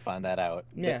waiting to find that out.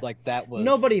 Yeah. Like that was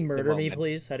Nobody the murder me, moment.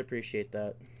 please. I'd appreciate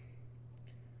that.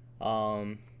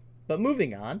 But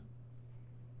moving on.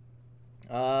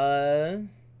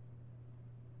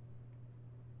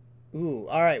 Ooh,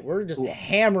 all right, we're just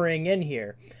hammering in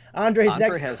here. Andre's Andre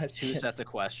next has question. 2 sets of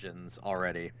questions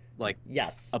already, like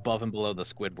Yes. above and below the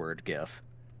Squidward gif.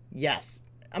 Yes.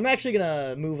 I'm actually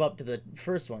gonna move up to the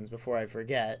first ones before I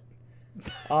forget.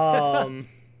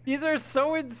 These are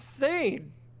so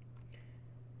insane.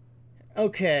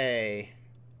 Okay.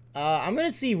 I'm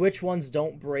gonna see which ones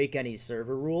don't break any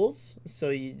server rules.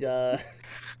 So you,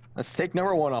 Let's take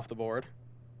number 1 off the board.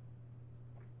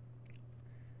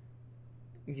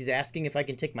 he's asking if I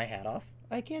can take my hat off.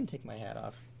 I can take my hat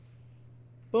off.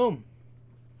 Boom.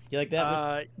 You like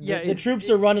that? Yeah, The troops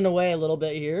are running away a little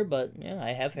bit here, but yeah, I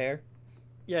have hair.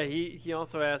 Yeah, he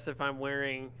also asked if I'm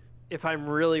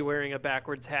really wearing a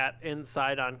backwards hat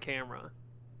inside on camera.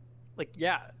 Like,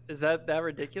 yeah, is that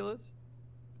ridiculous?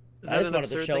 Is I that just an wanted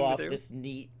to absurd show thing off do? this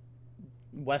neat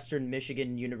Western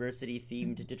Michigan University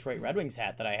themed Detroit Red Wings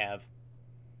hat that I have.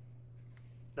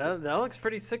 That looks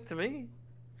pretty sick to me.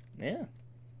 Yeah.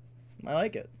 I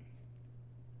like it.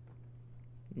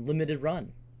 Limited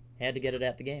run. Had to get it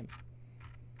at the game.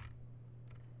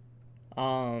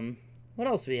 What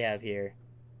else do we have here?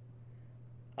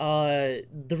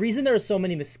 The reason there are so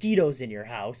many mosquitoes in your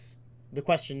house, the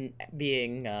question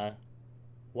being,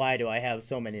 why do I have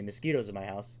so many mosquitoes in my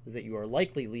house, is that you are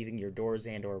likely leaving your doors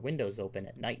and or windows open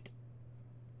at night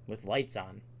with lights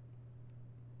on.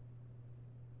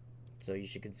 So you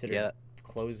should consider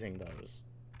closing those.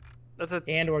 That's a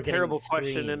And or getting terrible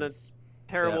question and a screens.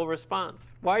 terrible response.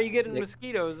 Why are you getting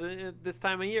mosquitoes this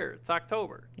time of year? It's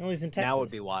October. Oh, he's in Texas. Now would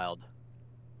be wild.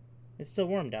 It's still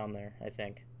warm down there, I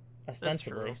think.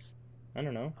 Ostensibly. true. I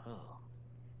don't know. Oh.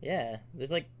 Yeah,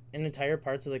 there's like entire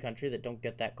parts of the country that don't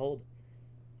get that cold.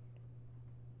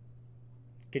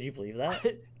 Could you believe that?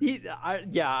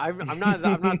 I'm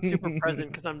not super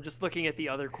present because I'm just looking at the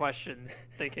other questions,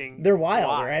 thinking They're wild,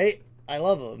 why? right? I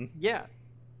love them. Yeah.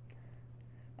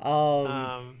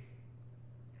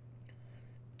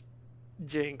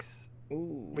 Jinx.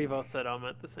 Ooh. We both said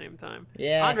at the same time.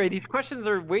 Yeah. Andre, these questions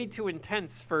are way too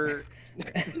intense for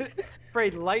a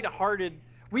lighthearted.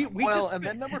 And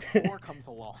then number 4 comes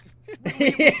along.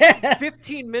 Yeah.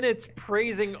 15 minutes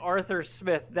praising Arthur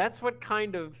Smith. That's what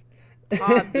kind of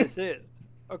pod this is.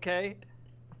 Okay.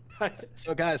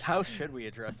 So guys, how should we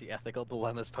address the ethical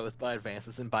dilemmas posed by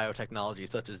advances in biotechnology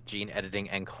such as gene editing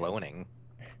and cloning?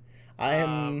 I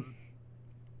am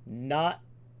not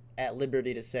at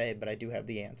liberty to say, but I do have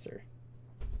the answer.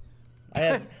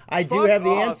 I do have the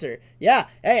answer. Yeah.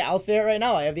 Hey, I'll say it right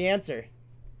now. I have the answer.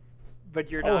 But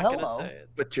you're not hello. gonna say it.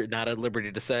 But you're not at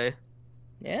liberty to say.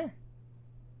 Yeah.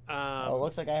 Oh, it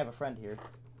looks like I have a friend here.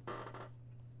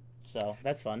 So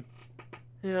that's fun.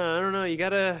 Yeah, I don't know. You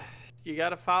gotta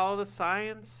follow the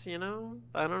science. You know.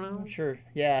 I don't know. Sure.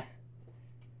 Yeah.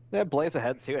 Yeah, blaze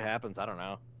ahead, see what happens. I don't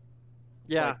know.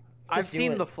 Yeah, Like, I've just do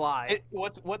seen it. The Fly.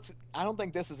 What's? I don't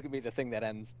think this is gonna be the thing that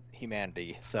ends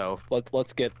humanity. So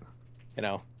let's get,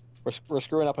 we're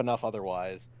screwing up enough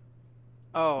otherwise.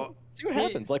 Oh, See what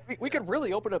happens. Like we could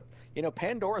really open up.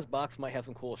 Pandora's box might have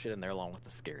some cool shit in there along with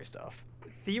the scary stuff.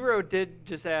 Thero did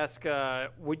just ask,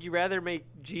 would you rather make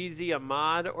Jeezy a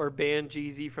mod or ban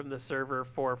Jeezy from the server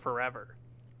for forever?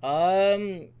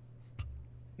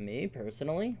 Me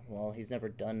personally, well, he's never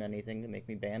done anything to make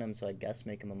me ban him, so I guess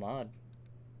make him a mod.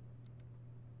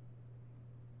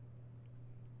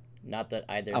 Not that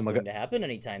either is going to happen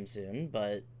anytime soon,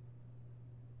 but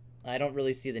I don't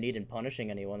really see the need in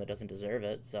punishing anyone that doesn't deserve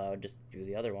it, so I would just do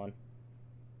the other one.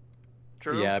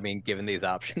 True. Yeah, I mean, given these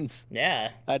options,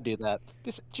 Yeah. I'd do that.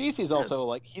 GC's also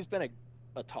like he's been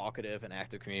a talkative and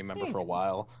active community member for a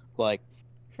while. Like,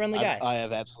 Friendly guy. I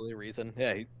have absolutely reason.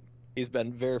 Yeah, he's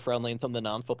been very friendly in some of the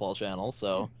non-football channels.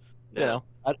 So, you know,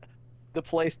 the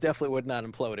place definitely would not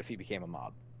implode if he became a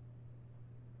mob.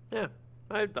 Yeah,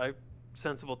 I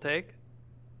sensible take.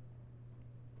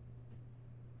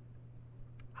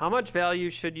 How much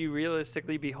value should you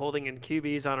realistically be holding in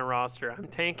QBs on a roster? I'm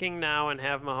tanking now and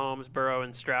have Mahomes, Burrow,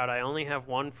 and Stroud. I only have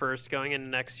one first going into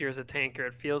next year as a tanker.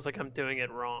 It feels like I'm doing it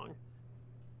wrong.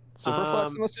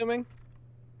 Superflex, I'm assuming?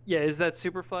 Yeah, is that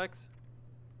Superflex?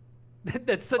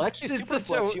 That's such, well, actually,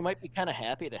 Superflex, you might be kind of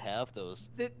happy to have those.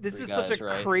 This is guys, such a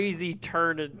right? crazy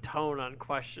turn in tone on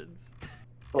questions.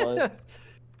 But,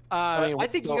 I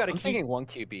think you got to I'm keep. thinking one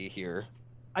QB here.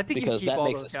 I think you because keep that all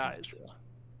makes those it seem guys. true.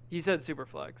 He said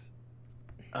Superflex.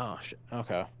 Oh shit.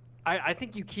 Okay. I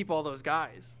think you keep all those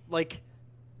guys. Like,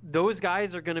 those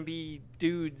guys are going to be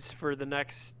dudes for the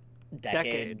next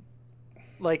decade.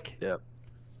 Like, Yep.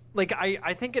 Like,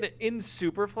 I think in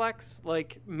Superflex,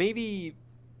 like, maybe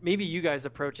you guys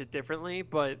approach it differently,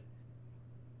 but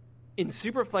in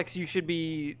Superflex, you should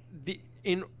be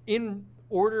in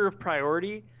order of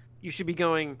priority. You should be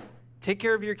going, take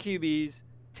care of your QBs,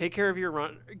 take care of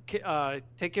your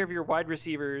take care of your wide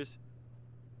receivers,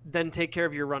 then take care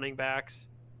of your running backs.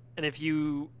 And if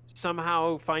you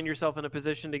somehow find yourself in a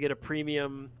position to get a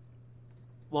premium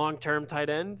long-term tight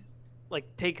end, like,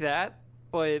 take that.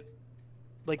 But,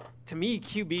 like, to me,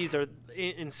 QBs are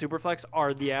in Superflex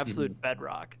are the absolute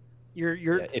bedrock.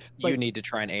 You're if like, you need to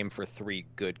try and aim for 3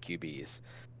 good QBs,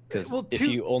 because if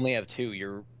two- you only have 2,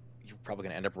 you're probably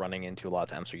going to end up running into a lot of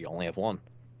times so you only have 1.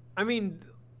 I mean,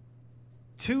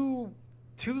 two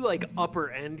like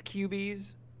upper end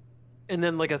QBs, and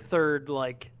then like a third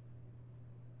like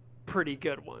pretty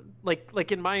good one.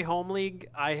 Like in my home league,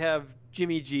 I have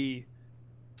Jimmy G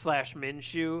 /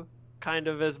 Minshew kind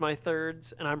of as my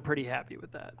thirds, and I'm pretty happy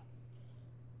with that.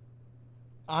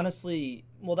 Honestly,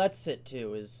 well, that's it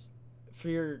too. Is for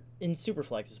your in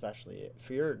Superflex especially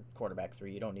for your quarterback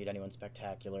 3, you don't need anyone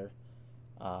spectacular.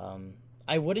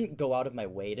 I wouldn't go out of my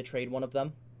way to trade one of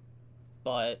them,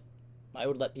 but I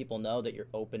would let people know that you're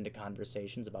open to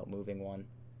conversations about moving one,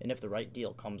 and if the right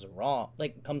deal comes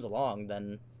along,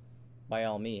 then by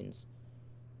all means,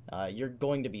 you're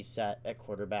going to be set at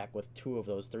quarterback with 2 of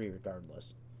those 3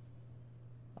 regardless.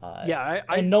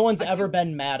 And no one's ever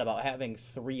been mad about having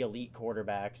 3 elite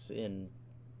quarterbacks in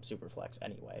Superflex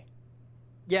anyway.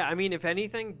 Yeah, I mean, if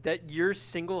anything, that you're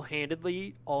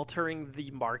single-handedly altering the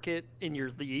market in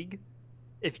your league.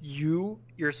 If you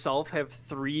yourself have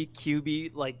 3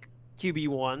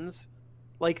 QB1s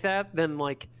like that, then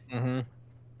like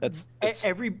that's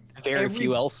very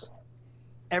few else.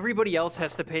 Everybody else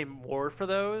has to pay more for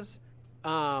those.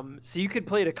 So you could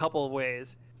play it a couple of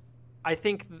ways. I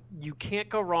think you can't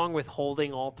go wrong with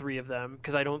holding all 3 of them,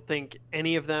 because I don't think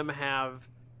any of them have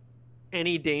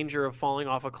any danger of falling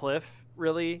off a cliff,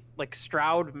 really. Like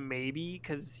Stroud, maybe,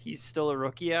 because he's still a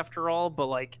rookie after all, but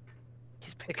like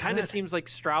it kind of seems like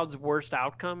Stroud's worst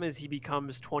outcome is he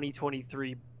becomes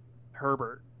 2023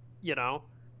 Herbert, you know?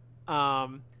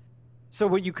 So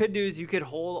what you could do is you could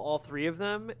hold all 3 of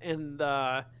them, and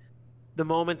the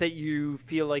moment that you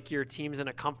feel like your team's in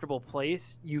a comfortable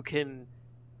place, you can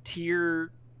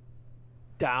tier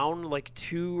down like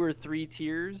 2 or 3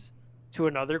 tiers to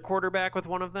another quarterback with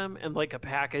one of them, and like a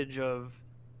package of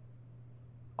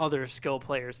other skill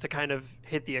players to kind of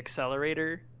hit the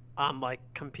accelerator on like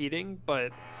competing.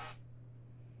 But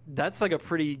that's like a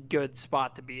pretty good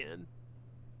spot to be in,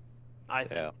 I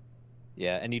think.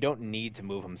 Yeah, and you don't need to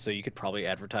move them, so you could probably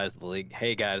advertise the league,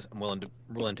 hey guys, I'm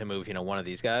willing to move, one of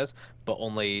these guys, but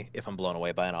only if I'm blown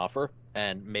away by an offer.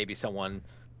 And maybe someone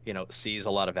sees a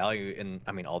lot of value in,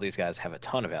 I mean, all these guys have a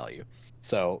ton of value.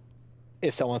 So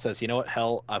if someone says, you know what,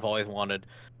 hell, I've always wanted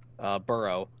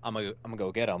Burrow, I'm gonna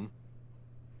go get him,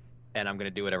 and I'm gonna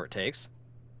do whatever it takes,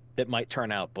 it might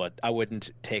turn out. But I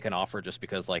wouldn't take an offer just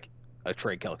because like a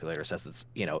trade calculator says it's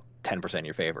 10% in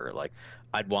your favor. Like,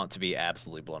 I'd want to be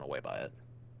absolutely blown away by it.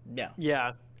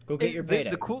 Yeah. Go get your payday.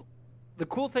 The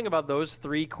cool thing about those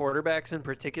 3 quarterbacks in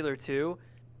particular too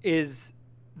is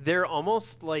they're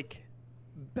almost like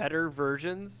better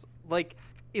versions. Like,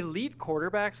 elite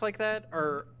quarterbacks like that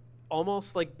are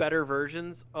almost like better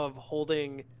versions of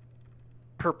holding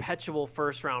perpetual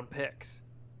first round picks.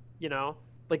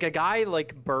 Like a guy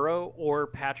like Burrow or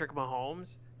Patrick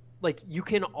Mahomes, like, you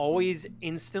can always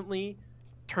instantly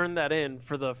turn that in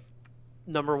for the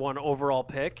number 1 overall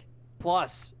pick,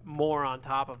 plus more on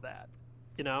top of that,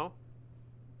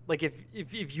 Like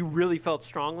if you really felt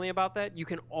strongly about that, you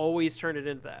can always turn it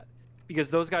into that, because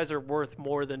those guys are worth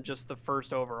more than just the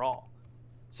first overall.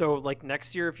 So like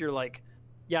next year, if you're like,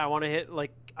 yeah, I want to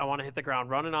hit the ground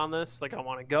running on this, like I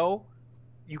want to go,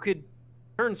 you could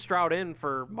turn Stroud in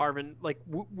for Marvin. Like,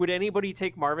 would anybody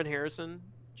take Marvin Harrison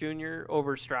Jr.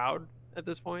 over Stroud at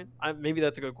this point? Maybe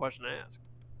that's a good question to ask.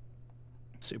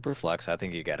 Super flex, I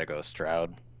think you got to go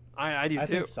Stroud. I do too. I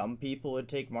think some people would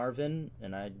take Marvin,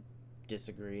 and I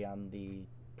disagree on the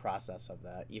process of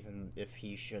that, even if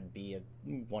he should be a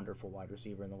wonderful wide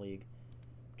receiver in the league.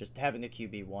 Just having a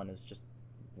QB1 is just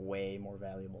way more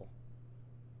valuable.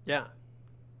 Yeah.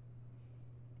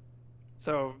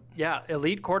 So, yeah,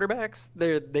 elite quarterbacks,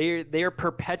 they are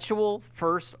perpetual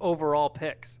first overall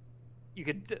picks. You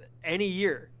could, any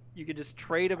year, you could just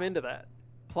trade them into that.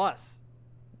 Plus.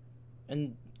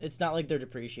 And it's not like they're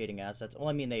depreciating assets. Well,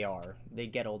 I mean, they are. They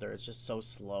get older. It's just so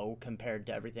slow compared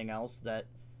to everything else that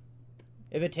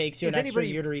if it takes you an extra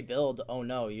year to rebuild, oh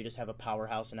no, you just have a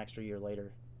powerhouse an extra year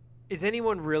later. Is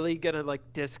anyone really going to, like,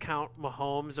 discount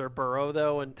Mahomes or Burrow,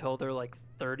 though, until they're, like,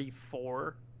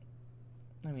 34?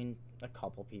 I mean, a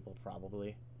couple people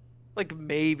probably. Like,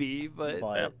 maybe, but...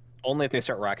 Yeah, only if they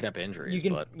start racking up injuries. You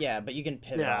can, but... Yeah, but you can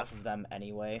pivot off of them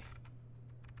anyway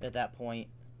at that point.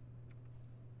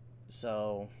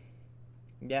 So,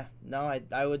 yeah, no,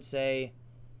 I would say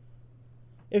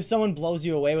if someone blows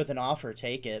you away with an offer,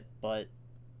 take it, but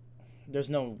there's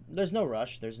no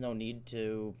rush. There's no need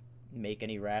to make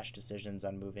any rash decisions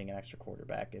on moving an extra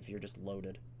quarterback if you're just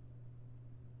loaded.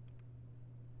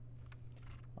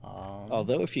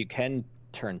 Although if you can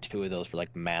turn two of those for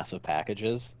like massive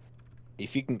packages,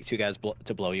 if you can get two guys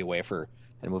to blow you away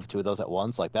and move two of those at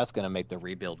once, like that's going to make the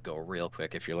rebuild go real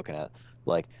quick if you're looking at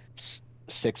like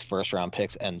 6 first-round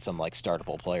picks and some like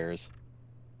startable players.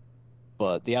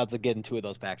 But the odds of getting two of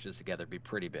those packages together be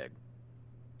pretty big.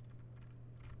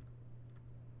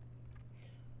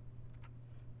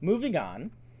 Moving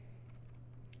on,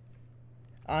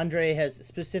 Andre has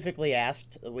specifically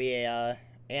asked we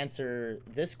answer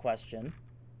this question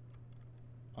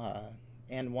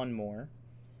and one more.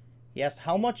 He asked,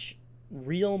 how much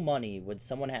real money would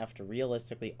someone have to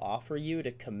realistically offer you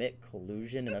to commit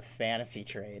collusion in a fantasy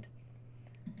trade?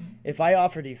 If I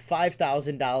offered you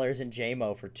 $5,000 in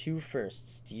JMO for 2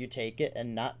 firsts, do you take it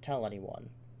and not tell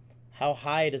anyone? How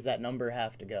high does that number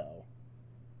have to go?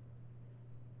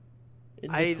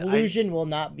 The collusion will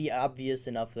not be obvious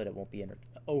enough that it won't be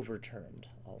overturned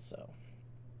also.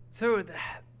 So,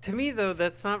 to me, though,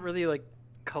 that's not really, like,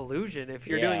 collusion. If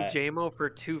you're doing JMO for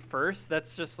 2 firsts,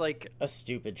 that's just, like... a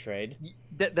stupid trade.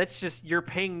 That's just, you're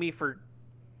paying me for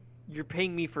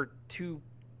 2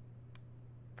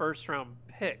 first-round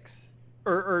picks.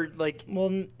 Or like...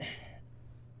 Well...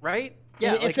 Right?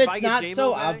 Yeah, if it's not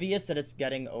so obvious that it's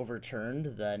getting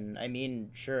overturned, then, I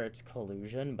mean, sure, it's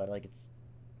collusion, but, like, it's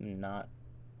not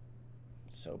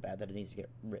so bad that it needs to get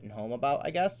written home about, I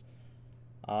guess.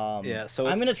 Yeah, so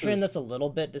I'm going to trim this a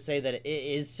little bit to say that it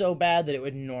is so bad that it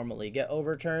would normally get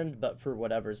overturned, but for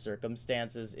whatever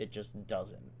circumstances, it just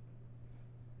doesn't.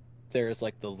 There's,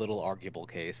 like, the little arguable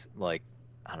case, like,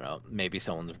 I don't know, maybe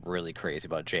someone's really crazy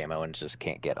about JMO and just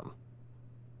can't get them.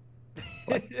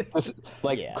 Like,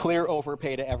 clear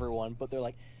overpay to everyone, but they're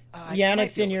like,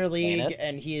 Yannick's in your league,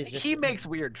 and he is just he makes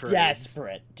weird trades.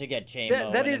 Desperate to get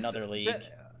JMO in another league.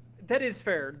 That is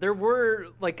fair. There were,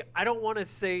 like, I don't want to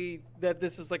say that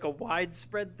this was like a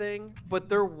widespread thing, but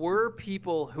there were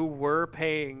people who were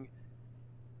paying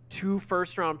 2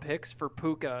 first-round picks for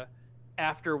Puka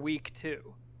after week 2.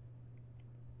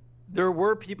 There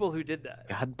were people who did that.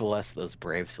 God bless those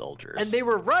brave soldiers. And they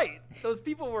were right. Those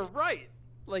people were right.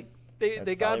 Like,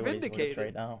 they got vindicated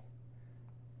right now.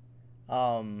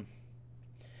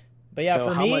 But yeah, so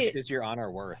for how me, much is your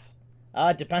honor worth?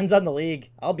 It depends on the league.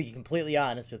 I'll be completely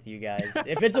honest with you guys.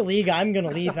 If it's a league I'm gonna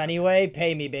leave anyway,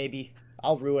 pay me, baby.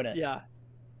 I'll ruin it. Yeah.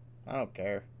 I don't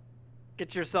care.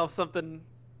 Get yourself something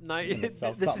nice.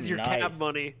 This is your cap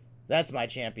money. That's my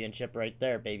championship right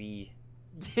there, baby.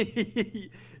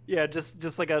 Yeah,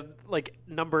 just like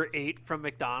number 8 from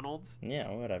McDonald's. Yeah,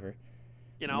 whatever.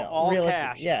 You know, all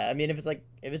cash. Yeah, I mean, if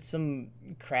it's some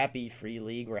crappy free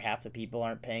league where half the people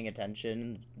aren't paying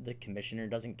attention, the commissioner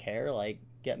doesn't care, like,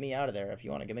 get me out of there. If you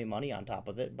want to give me money on top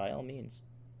of it, by all means.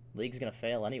 League's gonna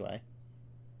fail anyway.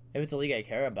 If it's a league I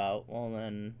care about, well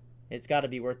then it's got to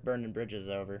be worth burning bridges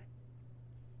over.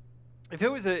 If it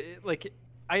was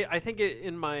I think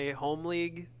in my home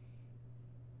league,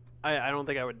 I don't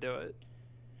think I would do it.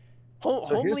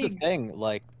 So here's the thing,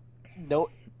 like, no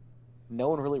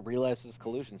one really realizes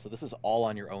collusion, so this is all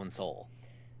on your own soul.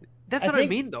 That's what I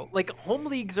mean, though. Like, home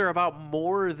leagues are about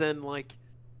more than, like,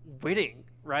 winning.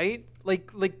 right?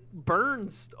 Like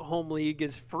Burns home league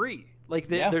is free. Like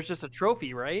Yeah. there's just a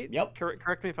trophy, right? Yep.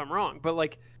 Correct me if I'm wrong, but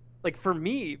like for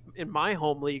me in my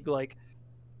home league, like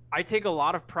I take a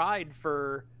lot of pride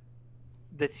for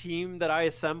the team that I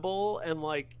assemble, and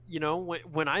like, you know,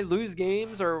 when I lose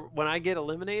games or when I get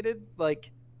eliminated,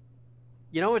 like,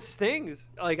 you know, it stings.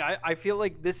 Like I feel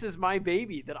like this is my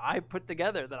baby that I put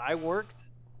together, that I worked.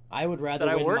 I would rather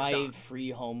that I win worked my on.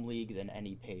 free home league than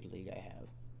any paid league I have,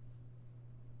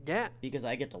 Yeah. because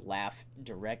I get to laugh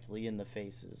directly in the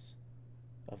faces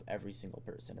of every single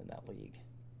person in that league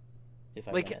if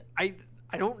I win Like it.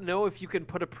 I don't know if you can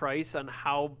put a price on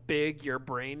how big your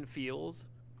brain feels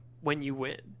when you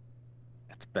win.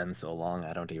 It's been so long,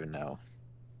 I don't even know.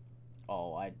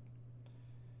 Oh,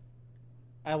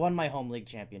 I won my home league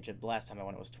championship. The last time I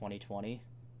won it was 2020.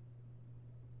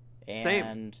 Same.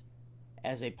 And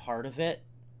as a part of it,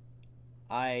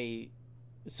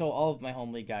 so all of my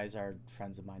home league guys are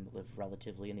friends of mine that live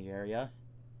relatively in the area.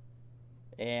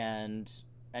 And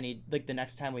the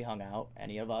next time we hung out,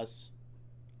 any of us,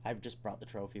 I've just brought the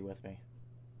trophy with me.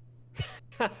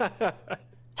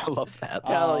 I love that.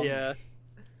 Hell Um, yeah.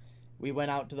 We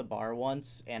went out to the bar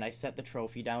once, and I set the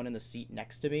trophy down in the seat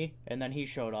next to me, and then he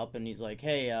showed up, and he's like,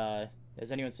 hey,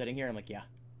 is anyone sitting here? I'm like, yeah.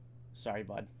 Sorry,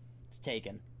 bud. It's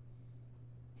taken.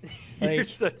 You're like,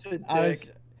 such a dick.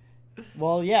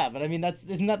 Well, yeah, but I mean,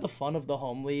 isn't that the fun of the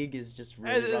home league, is just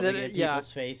really rubbing it in yeah.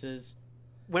 people's faces?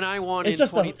 When I won It's in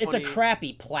just 2020, it's a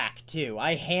crappy plaque, too.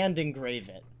 I hand engrave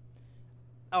it.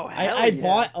 Oh, hell I yeah.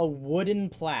 bought a wooden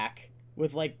plaque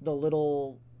with, like, the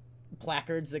little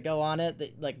placards that go on it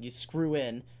that, like, you screw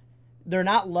in. They're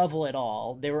not level at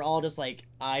all. They were all just, like,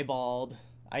 eyeballed.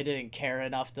 I didn't care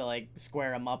enough to, like,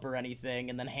 square them up or anything,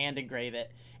 and then hand engrave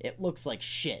it. It looks like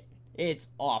shit. It's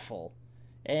awful.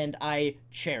 And I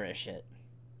cherish it.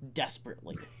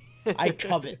 Desperately. I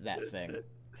covet that thing.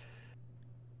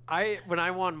 When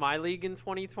I won my league in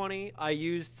 2020, I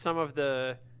used some of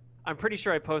the. I'm pretty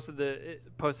sure I posted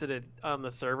it on the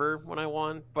server when I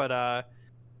won, but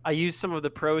I used some of the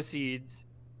proceeds.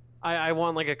 I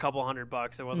won like a couple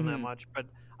 $100. It wasn't that much, but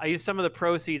I used some of the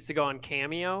proceeds to go on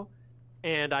Cameo,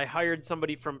 and I hired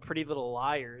somebody from Pretty Little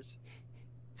Liars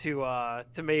to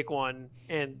make one,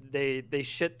 and they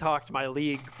shit talked my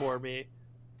league for me,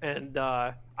 and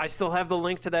I still have the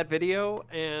link to that video,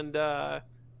 and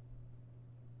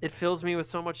it fills me with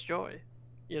so much joy,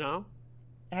 you know.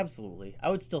 Absolutely. I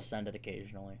would still send it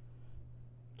occasionally.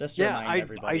 Just to remind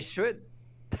everybody. I should.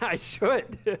 I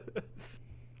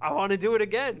want to do it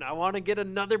again. I want to get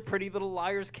another Pretty Little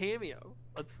Liars cameo.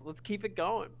 Let's keep it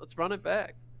going. Let's run it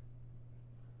back.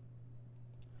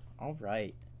 All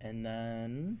right. And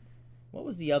then what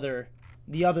was the other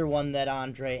one that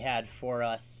Andre had for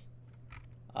us?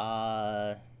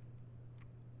 I'm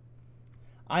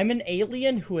an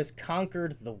alien who has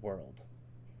conquered the world.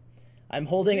 I'm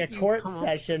holding a court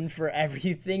session for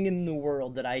everything in the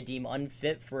world that I deem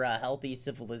unfit for a healthy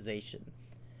civilization.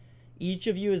 Each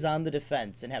of you is on the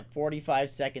defense and have 45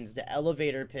 seconds to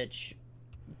elevator pitch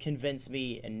convince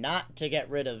me and not to get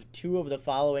rid of two of the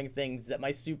following things that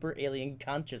my super alien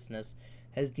consciousness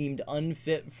has deemed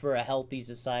unfit for a healthy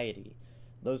society.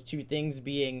 Those two things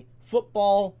being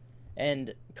football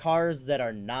and cars that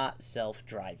are not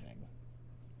self-driving.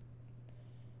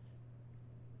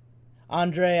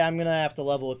 Andre, I'm going to have to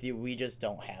level with you. We just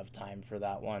don't have time for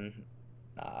that one.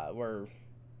 We're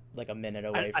like a minute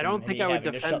away I don't from think me I would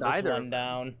having to defend shut this either one of them.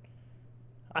 down.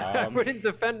 I wouldn't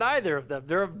defend either of them.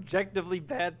 They're objectively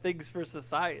bad things for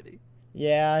society.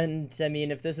 Yeah, and I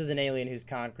mean, if this is an alien who's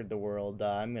conquered the world,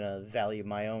 I'm going to value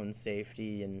my own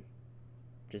safety and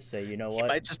just say, you know what? You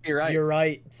might just be right. You're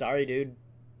right. Sorry, dude.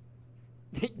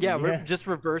 Yeah. Just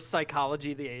reverse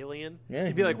psychology the alien. Yeah,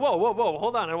 You'd be like, whoa,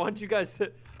 hold on. I want you guys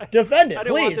to... defend it, I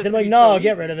didn't want please. this And to like, be no, so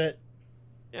get easy. rid of it.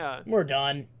 Yeah. We're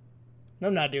done.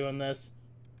 I'm not doing this.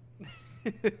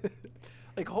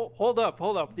 Like, hold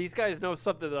up. These guys know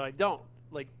something that I don't.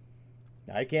 Like,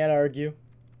 I can't argue.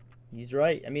 He's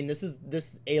right. I mean,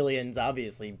 this alien's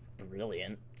obviously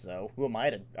brilliant, so who am I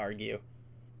to argue?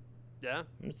 yeah.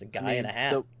 I'm just a guy in a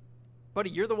hat, Buddy,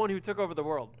 you're the one who took over the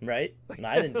world. right? And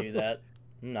I didn't do that.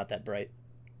 I'm not that bright.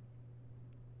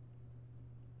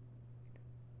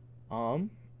 And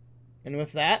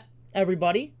with that,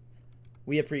 everybody,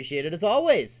 we appreciate it as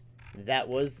always. That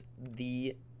was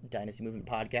the Dynasty Movement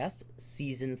Podcast,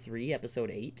 Season 3,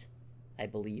 Episode 8, I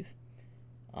believe.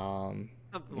 Something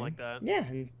like that. Yeah,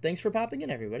 and thanks for popping in,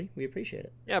 everybody. We appreciate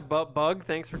it. Yeah, Bug,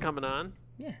 thanks for coming on.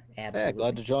 Yeah, Yeah, absolutely.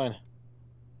 glad to join.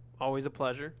 Always a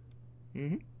pleasure.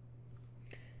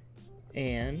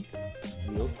 And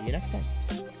we'll see you next time.